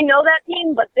 they know that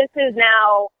team, but this is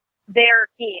now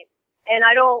their team. And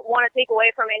I don't want to take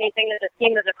away from anything that the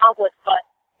team has accomplished, but,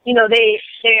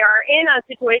 they are in a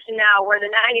situation now where the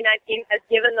 99 team has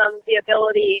given them the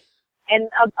ability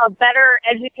and a better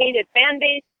educated fan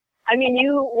base. I mean,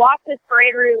 you walk this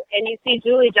parade route and you see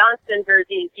Julie Johnston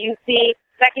jerseys, you see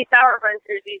Becky Sauerbrunn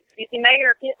jerseys, you see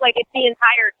Megan, it's the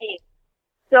entire team.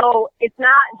 So it's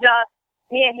not just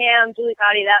Mia Hamm, Julie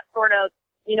Foudy, that sort of,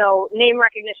 name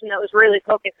recognition that was really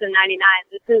focused in 99.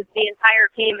 This is the entire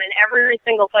team, and every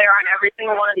single player on every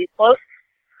single one of these floats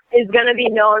is going to be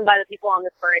known by the people on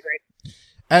this parade route.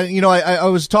 And, I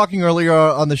was talking earlier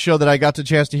on the show that I got the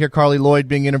chance to hear Carly Lloyd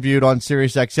being interviewed on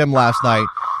Sirius XM last night.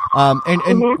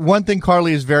 One thing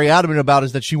Carly is very adamant about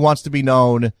is that she wants to be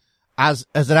known as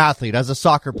an athlete, as a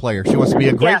soccer player. She wants to be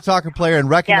a great soccer player and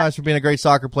recognized for being a great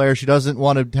soccer player. She doesn't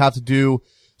want to have to do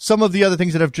some of the other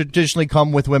things that have traditionally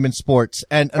come with women's sports.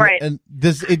 And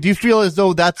do you feel as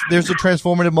though there's a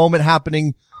transformative moment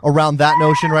happening around that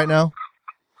notion right now?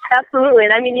 Absolutely.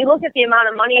 And I mean, you look at the amount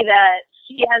of money that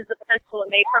she has the potential to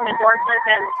make from endorsements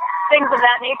and things of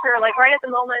that nature. Like right at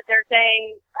the moment, they're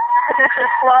saying potentially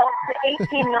 $12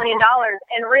 to $18 million.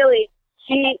 And really,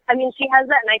 she has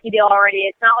that Nike deal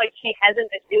already. It's not like she hasn't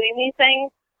been doing these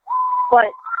things, but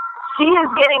she is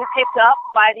getting picked up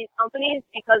by these companies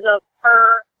because of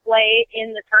her play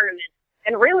in the tournament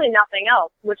and really nothing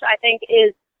else, which I think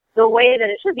is the way that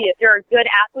it should be. If you're a good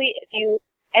athlete,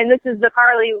 and this is the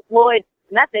Carly Lloyd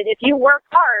method, if you work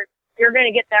hard, you're going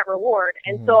to get that reward.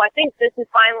 And so I think this is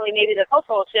finally maybe the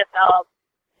cultural shift of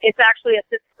it's actually a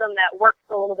system that works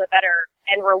a little bit better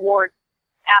and rewards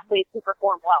athletes who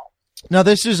perform well. Now,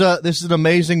 this is an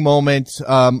amazing moment.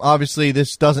 Obviously,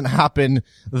 this doesn't happen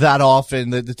that often,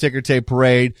 the ticker tape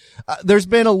parade. There's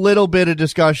been a little bit of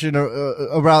discussion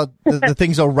around the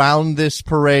things around this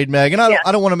parade, Meg, and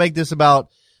I don't want to make this about,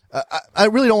 I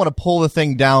really don't want to pull the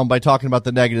thing down by talking about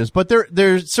the negatives, but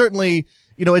there's certainly,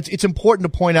 it's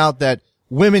important to point out that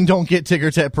women don't get ticker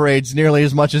tape parades nearly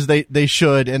as much as they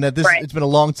should, and that it's been a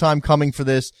long time coming for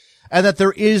this, and that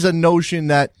there is a notion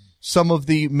that some of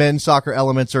the men's soccer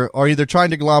elements are either trying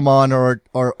to glom on or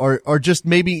just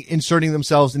maybe inserting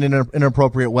themselves in an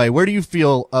inappropriate way. Where do you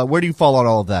fall on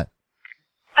all of that?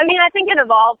 I mean, I think it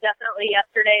evolved definitely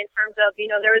yesterday in terms of,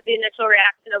 there was the initial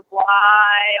reaction of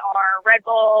why are Red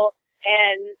Bull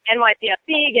and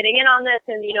NYCFC getting in on this,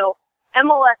 and,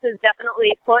 MLS has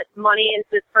definitely put money into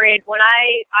this parade. When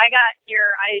I got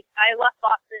here, I left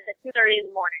Boston at 2:30 in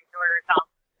the morning in order to come.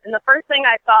 And the first thing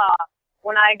I saw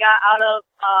when I got out of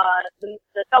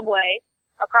the subway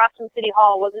across from City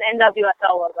Hall was an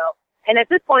NWSL logo. And at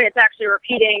this point, it's actually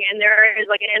repeating, and there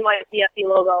is like an NYCFC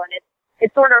logo, and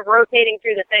it's sort of rotating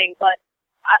through the thing. But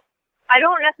I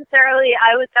don't necessarily,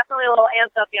 I was definitely a little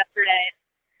amped up yesterday.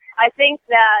 I think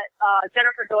that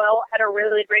Jennifer Doyle had a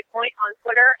really great point on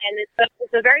Twitter, and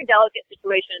it's a very delicate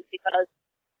situation because,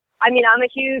 I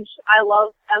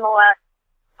love MLS.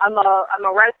 I'm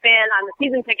a Reds fan. I'm a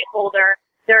season ticket holder.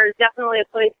 There's definitely a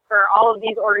place for all of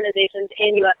these organizations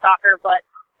in U.S. soccer, but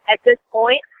at this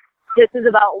point, this is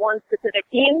about one specific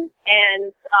team,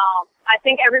 and I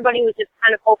think everybody was just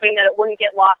kind of hoping that it wouldn't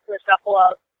get lost in the shuffle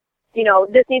of,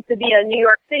 this needs to be a New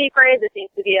York City parade, this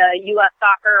needs to be a U.S.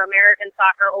 soccer, American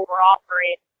soccer overall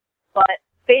parade. But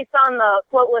based on the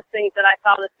float listings that I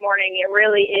saw this morning, it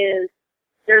really is,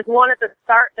 there's one at the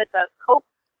start that's a Coke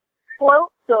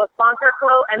float, so a sponsor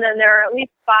float, and then there are at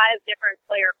least 5 different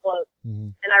player floats.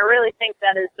 Mm-hmm. And I really think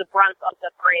that is the brunt of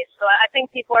the parade. So I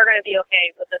think people are going to be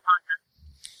okay with the content.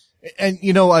 And,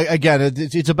 again,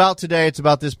 it's about today. It's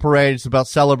about this parade. It's about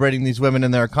celebrating these women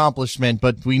and their accomplishment.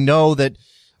 But we know that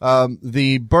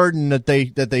the burden that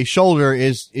they shoulder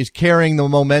is carrying the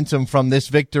momentum from this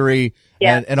victory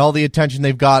and all the attention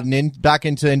they've gotten back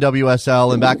into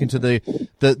NWSL and back into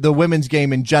the women's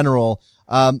game in general.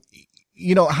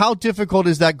 How difficult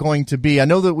is that going to be? I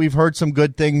know that we've heard some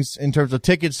good things in terms of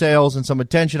ticket sales and some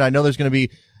attention. I know there's going to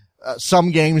be some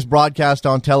games broadcast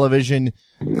on television.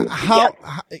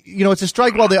 It's a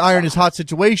strike while the iron is hot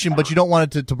situation, but you don't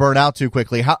want it to burn out too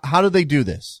quickly. How do they do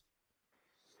this?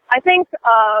 I think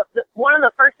one of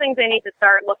the first things they need to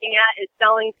start looking at is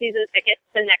selling season tickets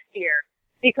to next year,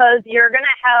 because you're going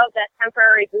to have that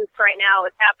temporary boost right now.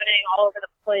 It's happening all over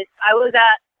the place. I was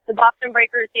at the Boston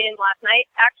Breakers game last night,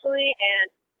 actually,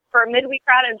 and for a midweek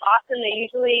crowd in Boston,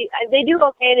 they do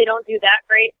okay. They don't do that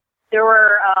great. There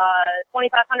were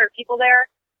 2,500 people there,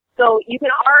 so you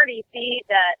can already see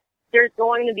that there's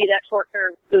going to be that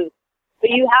short-term boost.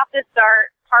 But you have to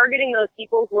start targeting those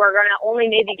people who are going to only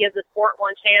maybe give the sport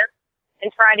one chance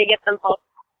and try to get them hooked.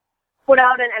 Put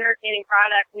out an entertaining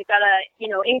product. We've got to,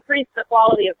 increase the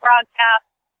quality of broadcast,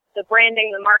 the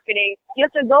branding, the marketing. You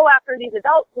have to go after these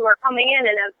adults who are coming in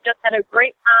and have just had a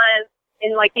great time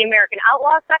in like the American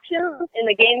Outlaw section, in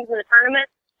the games and the tournament.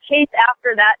 Chase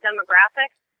after that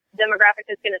demographic. The demographic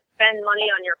is going to spend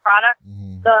money on your product.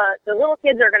 Mm-hmm. The little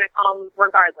kids are going to come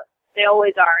regardless. They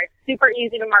always are. It's super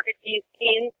easy to market to these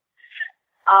teams.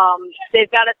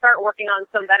 They've got to start working on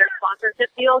some better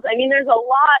sponsorship deals. There's a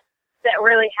lot that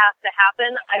really has to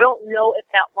happen. I don't know if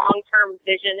that long-term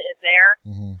vision is there.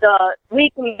 Mm-hmm. The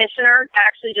league commissioner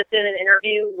actually just did an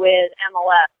interview with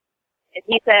MLS, and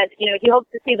he said, he hopes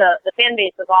to see the fan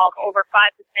base evolve over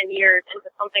 5 to 10 years into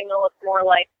something that looks more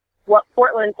like what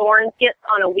Portland Thorns gets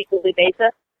on a weekly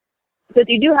basis, because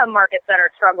you do have markets that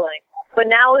are struggling. But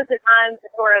now is the time to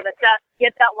sort of assess,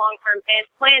 get that long-term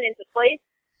plan into place,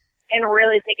 and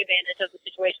really take advantage of the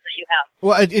situation that you have.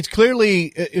 Well, it's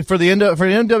clearly for the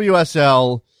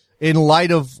NWSL, in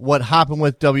light of what happened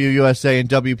with WUSA and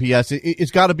WPS,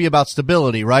 it's got to be about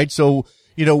stability, right? So,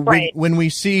 right. when we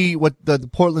see what the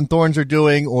Portland Thorns are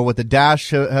doing, or what the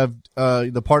Dash have,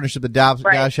 the partnership the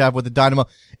Dash have with the Dynamo,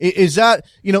 is that,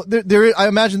 I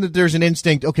imagine that there's an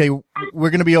instinct, okay, we're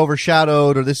going to be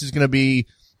overshadowed, or this is going to be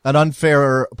an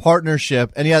unfair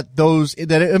partnership, and yet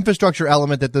that infrastructure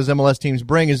element that those MLS teams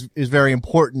bring is very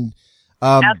important.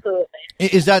 Absolutely.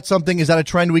 Is that a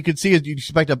trend we could see? Do you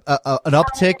expect an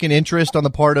uptick in interest on the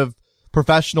part of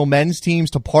professional men's teams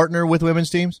to partner with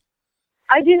women's teams?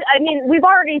 I mean, we've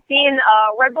already seen,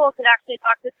 Red Bulls had actually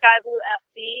talked to Sky Blue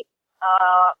FC,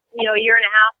 a year and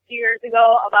a half, 2 years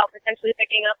ago about potentially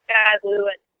picking up Sky Blue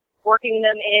and working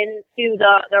them into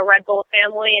the Red Bull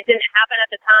family. It didn't happen at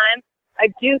the time. I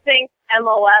do think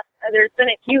MLS, there's been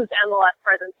a huge MLS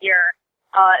presence here,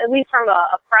 at least from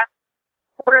a press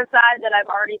reporter side that I've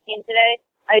already seen today.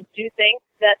 I do think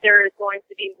that there is going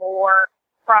to be more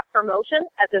cross-promotion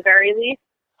at the very least.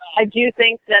 I do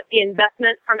think that the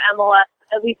investment from MLS,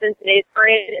 at least in today's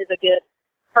parade, is a good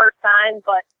first sign,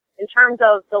 but in terms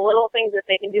of the little things that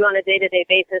they can do on a day-to-day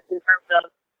basis in terms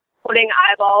of putting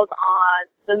eyeballs on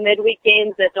the midweek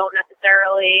games that don't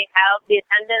necessarily have the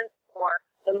attendance or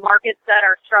the markets that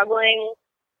are struggling,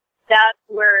 that's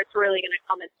where it's really going to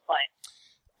come into play.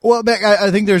 Well, Beck,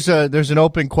 I think there's an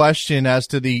open question as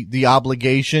to the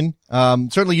obligation.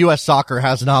 Certainly U.S. Soccer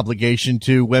has an obligation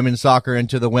to women's soccer and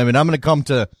to the women. I'm going to come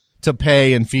to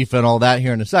pay and FIFA and all that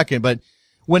here in a second. But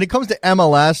when it comes to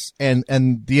MLS and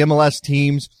the MLS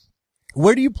teams,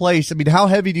 where do you place? I mean, how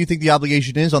heavy do you think the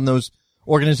obligation is on those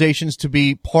organizations to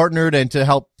be partnered and to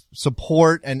help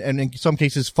support and in some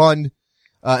cases fund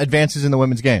advances in the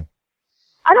women's game?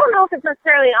 I don't know if it's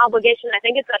necessarily an obligation. I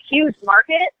think it's a huge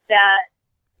market that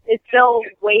is still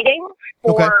waiting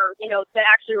for, to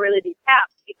actually really be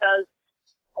tapped, because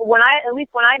when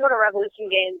I go to Revolution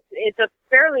games, it's a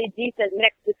fairly decent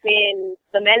mix between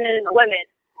the men and the women.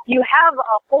 You have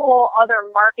a whole other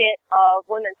market of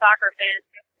women's soccer fans.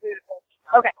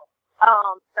 Okay.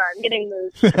 Sorry, I'm getting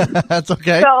moved. That's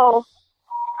okay. So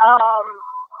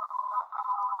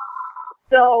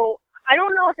I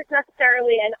don't know if it's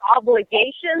necessarily an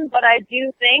obligation, but I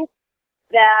do think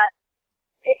that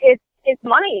it's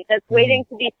money that's waiting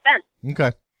to be spent.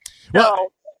 Okay.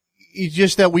 Well, it's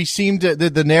just that we seem to,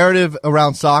 the narrative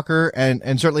around soccer,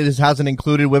 and certainly this hasn't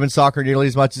included women's soccer nearly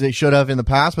as much as it should have in the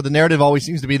past, but the narrative always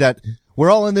seems to be that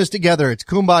we're all in this together. It's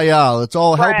kumbaya. Let's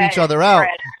all help each other out.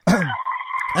 Right.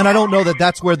 And I don't know that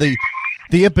that's where the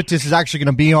impetus is actually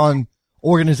going to be on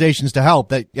organizations to help.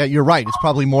 That, yeah, you're right. It's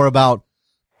probably more about,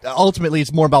 ultimately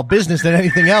it's more about business than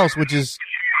anything else, which is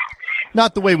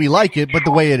not the way we like it, but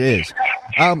the way it is.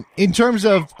 In terms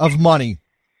of money,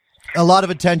 a lot of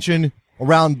attention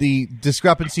around the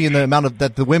discrepancy in the amount of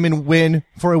that the women win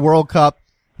for a World Cup,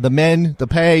 the men, the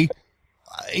pay.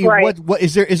 Right. What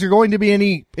is there going to be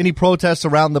any protests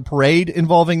around the parade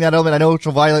involving that element? I know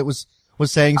Ultraviolet was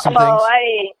saying some things.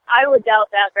 I would doubt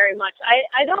that very much.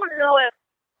 I don't know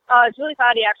if Julie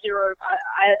Foudy actually wrote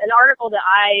an article that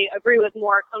I agree with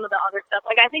more some of the other stuff.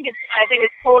 Like I think it's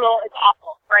it's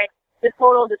awful, right? This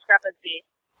total discrepancy.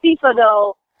 FIFA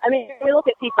though, I mean, when we look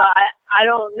at FIFA, I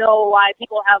don't know why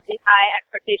people have these high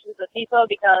expectations of FIFA,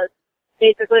 because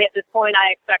basically at this point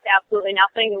I expect absolutely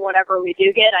nothing, and whatever we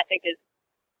do get I think is,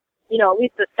 at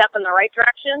least a step in the right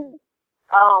direction.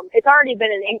 It's already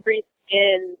been an increase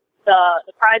in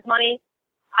the prize money.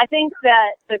 I think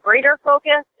that the greater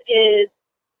focus is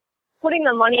putting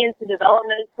the money into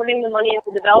development, putting the money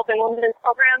into developing women's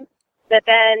programs, that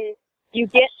then you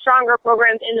get stronger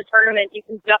programs in the tournament. You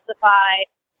can justify,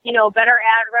 better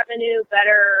ad revenue,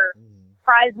 better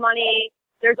prize money.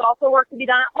 There's also work to be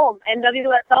done at home.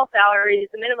 NWSL salaries,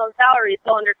 the minimum salary is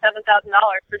still under $7,000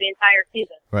 for the entire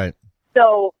season. Right.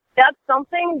 So that's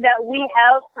something that we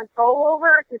have control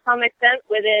over to some extent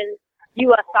within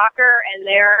U.S. Soccer and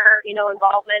their,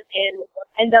 involvement in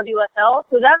NWSL.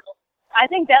 So I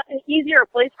think that's an easier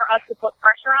place for us to put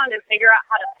pressure on and figure out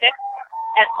how to fix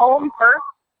at home first,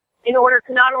 in order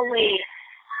to not only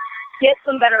get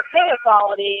some better pay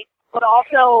equality, but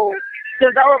also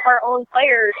develop our own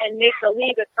players and make the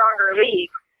league a stronger league.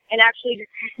 And actually,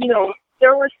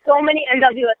 there were so many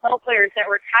NWSL players that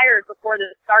retired before the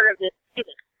start of this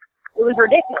season. It was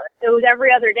ridiculous. It was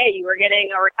every other day you were getting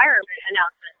a retirement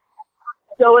announcement.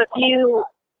 So if you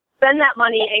spend that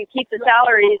money and keep the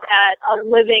salaries at a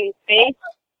living pace,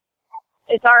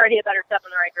 it's already a better step in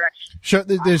the right direction. Sure,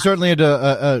 there's certainly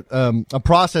a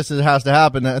process that has to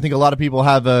happen. I think a lot of people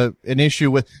have an issue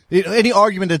with any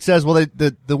argument that says, well,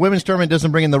 the women's tournament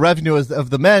doesn't bring in the revenue of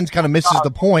the men's, kind of misses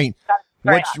the point.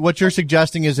 What you're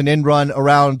suggesting is an end run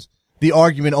around the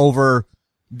argument over,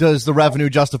 does the revenue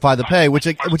justify the pay? Which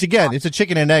again, it's a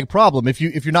chicken and egg problem. If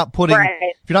you're not putting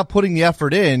the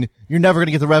effort in, you're never going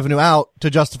to get the revenue out to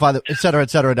justify the et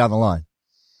cetera down the line.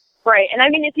 Right. And I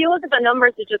mean, if you look at the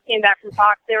numbers that just came back from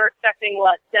Fox, they were expecting,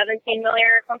 17 million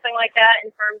or something like that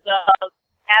in terms of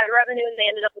ad revenue, and they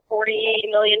ended up with 40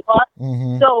 million plus.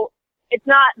 Mm-hmm. So it's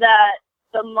not that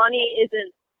the money isn't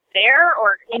there,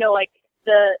 or,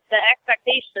 the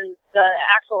expectations, the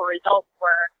actual results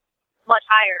were much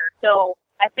higher. So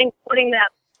I think putting that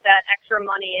extra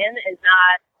money in is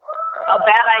not a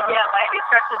bad idea by any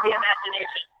stretch of the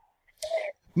imagination.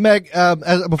 Meg,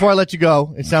 before I let you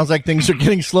go, it sounds like things are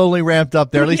getting slowly ramped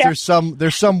up there. At least there's some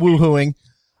woohooing.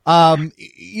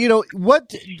 What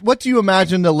do you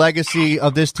imagine the legacy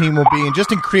of this team will be, and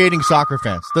just in creating soccer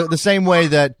fans, the same way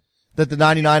that the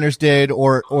 99ers did,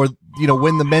 or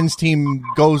when the men's team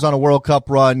goes on a World Cup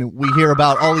run, we hear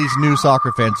about all these new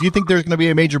soccer fans. Do you think there's going to be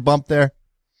a major bump there?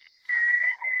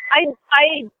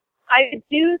 I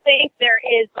do think there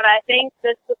is, but I think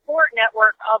the support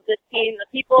network of this team, the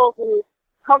people who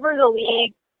cover the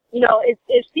league,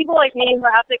 it's people like me who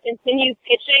have to continue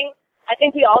pitching. I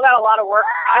think we all got a lot of work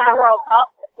out of the World Cup.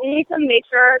 We need to make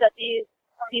sure that these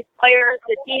players,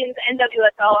 the teams,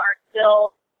 NWSL are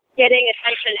still getting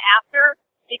attention after,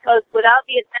 because without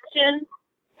the attention,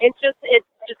 it's just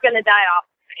going to die off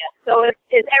again. So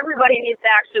if everybody needs to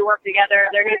actually work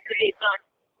together, there needs to be some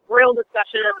real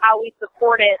discussion of how we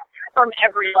support it from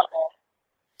every level.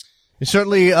 It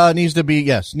certainly needs to be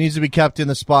kept in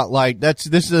the spotlight. I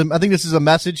think this is a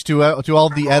message to all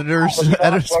of the editors,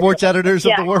 sports editors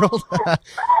of the world,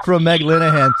 from Meg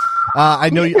Linehan. I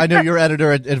know your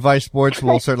editor at Vice Sports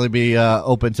will certainly be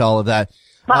open to all of that.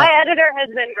 My editor has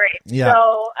been great. Yeah.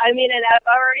 So and I've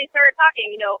already started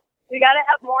talking. We got to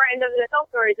have more NWSL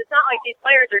stories. It's not like these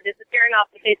players are disappearing off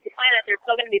the face of the planet. They're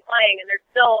still going to be playing, and there's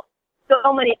still so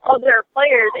many other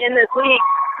players in this league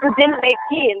who didn't make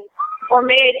teams or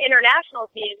made international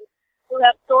teams who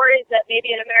have stories that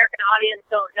maybe an American audience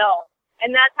don't know.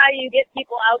 And that's how you get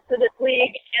people out to this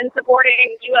league and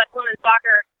supporting U.S. women's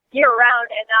soccer year-round,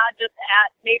 and not just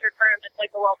at major tournaments like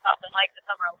the World Cup and like the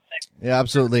Summer Olympics. Yeah,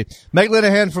 absolutely. Meg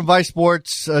Linehan from Vice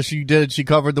Sports, she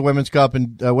covered the Women's Cup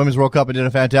and Women's World Cup and did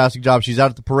a fantastic job. She's out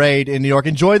at the parade in New York.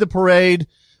 Enjoy the parade,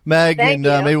 Meg, Thank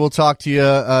you. Maybe we'll talk to you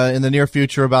in the near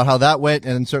future about how that went,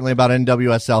 and certainly about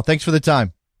NWSL. Thanks for the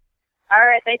time. All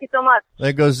right. Thank you so much.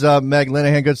 There goes Meg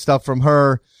Linehan. Good stuff from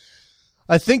her.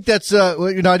 I think that's, I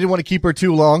didn't want to keep her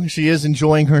too long. She is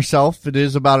enjoying herself. It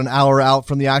is about an hour out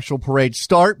from the actual parade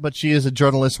start, but she is a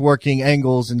journalist working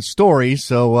angles and stories.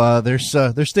 So, there's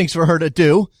things for her to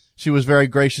do. She was very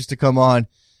gracious to come on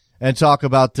and talk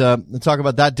about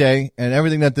that day and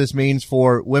everything that this means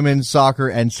for women's soccer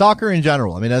and soccer in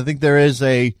general. I mean, I think there is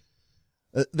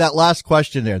that last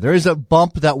question there. There is a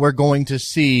bump that we're going to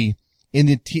see in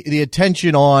the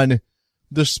attention on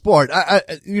the sport.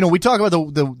 We talk about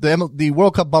the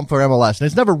World Cup bump for MLS, and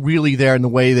it's never really there in the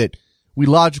way that we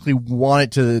logically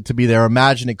want it to be there,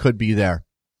 imagine it could be there.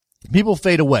 People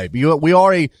fade away. We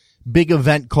are a big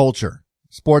event culture,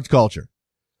 sports culture.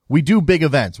 We do big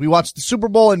events. We watch the Super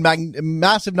Bowl in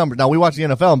massive numbers. Now, we watch the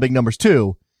NFL in big numbers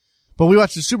too, but we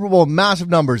watch the Super Bowl in massive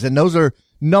numbers, and those are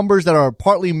numbers that are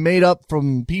partly made up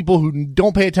from people who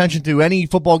don't pay attention to any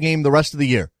football game the rest of the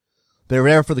year. They're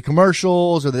there for the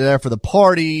commercials, or they're there for the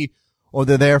party, or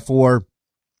they're there for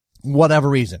whatever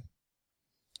reason.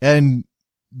 And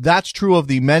that's true of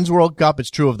the Men's World Cup. It's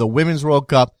true of the Women's World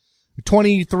Cup.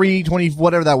 23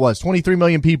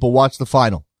 million people watched the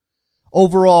final.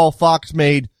 Overall, Fox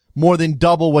made more than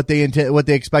double what they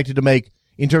expected to make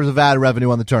in terms of ad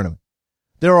revenue on the tournament.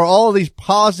 There are all of these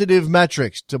positive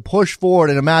metrics to push forward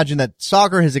and imagine that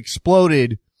soccer has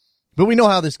exploded, but we know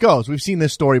how this goes. We've seen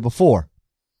this story before.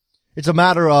 It's a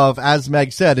matter of, as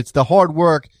Meg said, it's the hard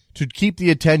work to keep the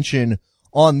attention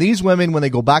on these women when they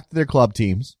go back to their club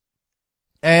teams,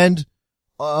 and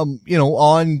on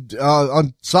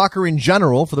soccer in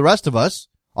general for the rest of us,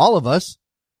 all of us.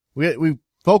 We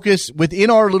focus within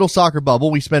our little soccer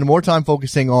bubble. We spend more time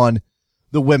focusing on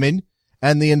the women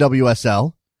and the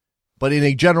NWSL, but in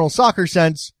a general soccer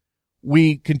sense,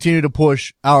 we continue to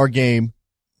push our game,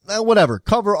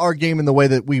 cover our game in the way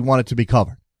that we want it to be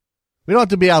covered. We don't have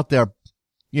to be out there,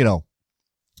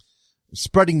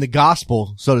 spreading the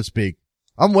gospel, so to speak.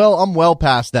 I'm well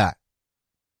past that.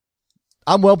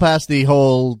 I'm well past the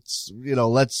whole,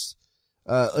 let's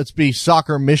be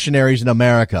soccer missionaries in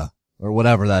America, or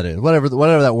whatever that is, whatever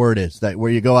that word is, that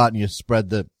where you go out and you spread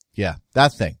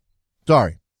that thing.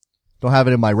 Sorry. Don't have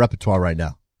it in my repertoire right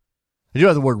now. I do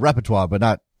have the word repertoire, but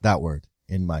not that word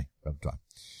in my repertoire.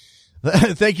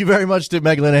 Thank you very much to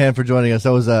Meg Linehan for joining us.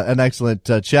 That was an excellent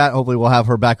chat. Hopefully we'll have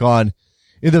her back on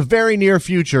in the very near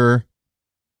future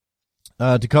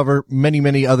to cover many,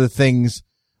 many other things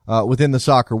within the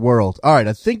soccer world. All right,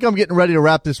 I think I'm getting ready to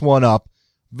wrap this one up.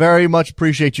 Very much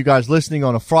appreciate you guys listening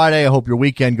on a Friday. I hope your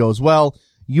weekend goes well.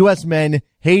 U.S. men,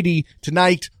 Haiti,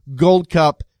 tonight, Gold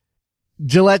Cup,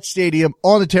 Gillette Stadium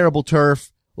on the terrible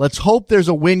turf. Let's hope there's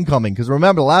a win coming, because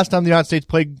remember, the last time the United States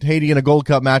played Haiti in a Gold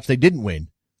Cup match, they didn't win.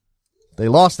 They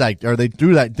lost that, or they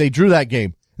drew that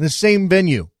game in the same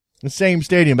venue, the same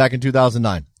stadium back in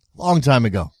 2009. Long time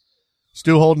ago.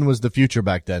 Stu Holden was the future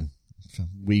back then.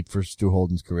 Weep for Stu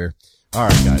Holden's career. All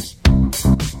right, guys.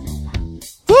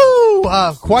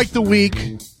 Woo! Quite the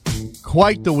week.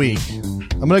 Quite the week.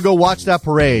 I'm going to go watch that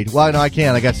parade. Well, no, I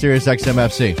can't. I got Sirius XM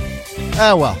FC.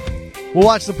 Well. We'll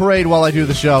watch the parade while I do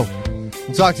the show.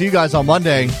 We'll talk to you guys on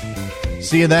Monday.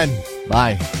 See you then.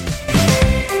 Bye.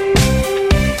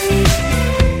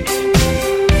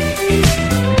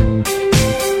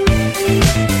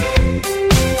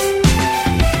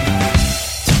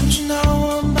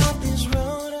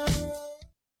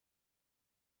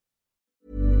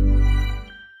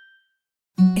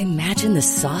 Imagine the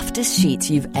softest sheets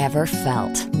you've ever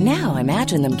felt. Now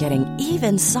imagine them getting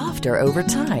even softer over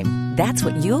time. That's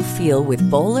what you'll feel with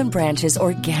Boll & Branch's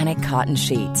organic cotton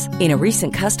sheets. In a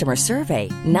recent customer survey,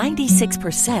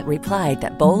 96% replied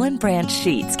that Boll & Branch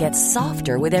sheets get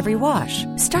softer with every wash.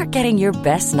 Start getting your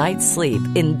best night's sleep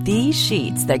in these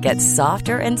sheets that get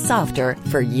softer and softer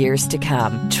for years to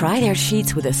come. Try their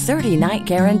sheets with a 30-night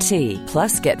guarantee.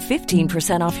 Plus, get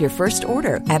 15% off your first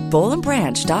order at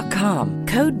bollandbranch.com.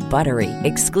 Code BUTTERY.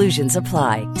 Exclusions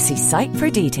apply. See site for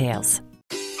details.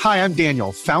 Hi, I'm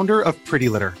Daniel, founder of Pretty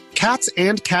Litter. Cats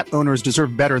and cat owners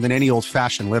deserve better than any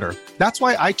old-fashioned litter. That's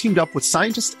why I teamed up with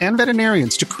scientists and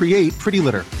veterinarians to create Pretty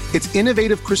Litter. Its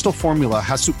innovative crystal formula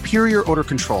has superior odor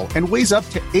control and weighs up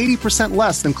to 80%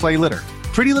 less than clay litter.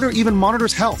 Pretty Litter even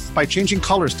monitors health by changing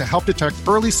colors to help detect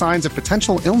early signs of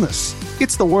potential illness.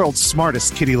 It's the world's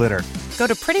smartest kitty litter. Go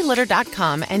to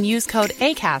prettylitter.com and use code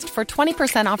ACAST for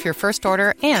 20% off your first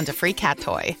order and a free cat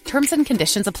toy. Terms and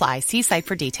conditions apply. See site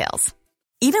for details.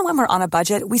 Even when we're on a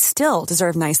budget, we still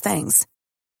deserve nice things.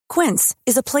 Quince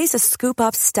is a place to scoop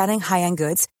up stunning high-end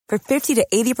goods for 50 to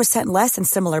 80% less than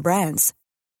similar brands.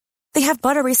 They have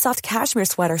buttery soft cashmere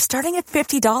sweaters starting at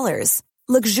 $50,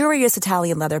 luxurious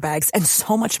Italian leather bags, and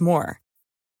so much more.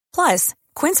 Plus,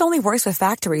 Quince only works with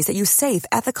factories that use safe,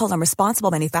 ethical, and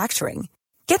responsible manufacturing.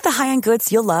 Get the high-end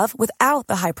goods you'll love without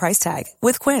the high price tag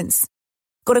with Quince.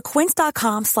 Go to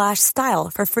quince.com/style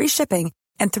for free shipping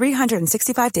and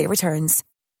 365-day returns.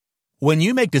 When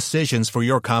you make decisions for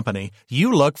your company,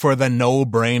 you look for the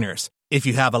no-brainers. If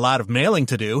you have a lot of mailing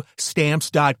to do,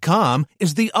 Stamps.com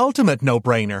is the ultimate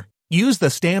no-brainer. Use the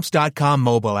Stamps.com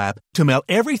mobile app to mail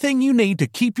everything you need to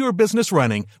keep your business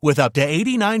running with up to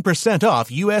 89% off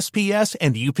USPS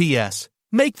and UPS.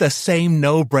 Make the same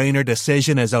no-brainer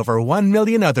decision as over 1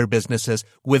 million other businesses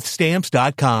with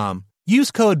Stamps.com. Use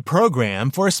code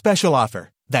PROGRAM for a special offer.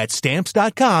 That's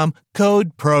Stamps.com,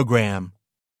 code PROGRAM.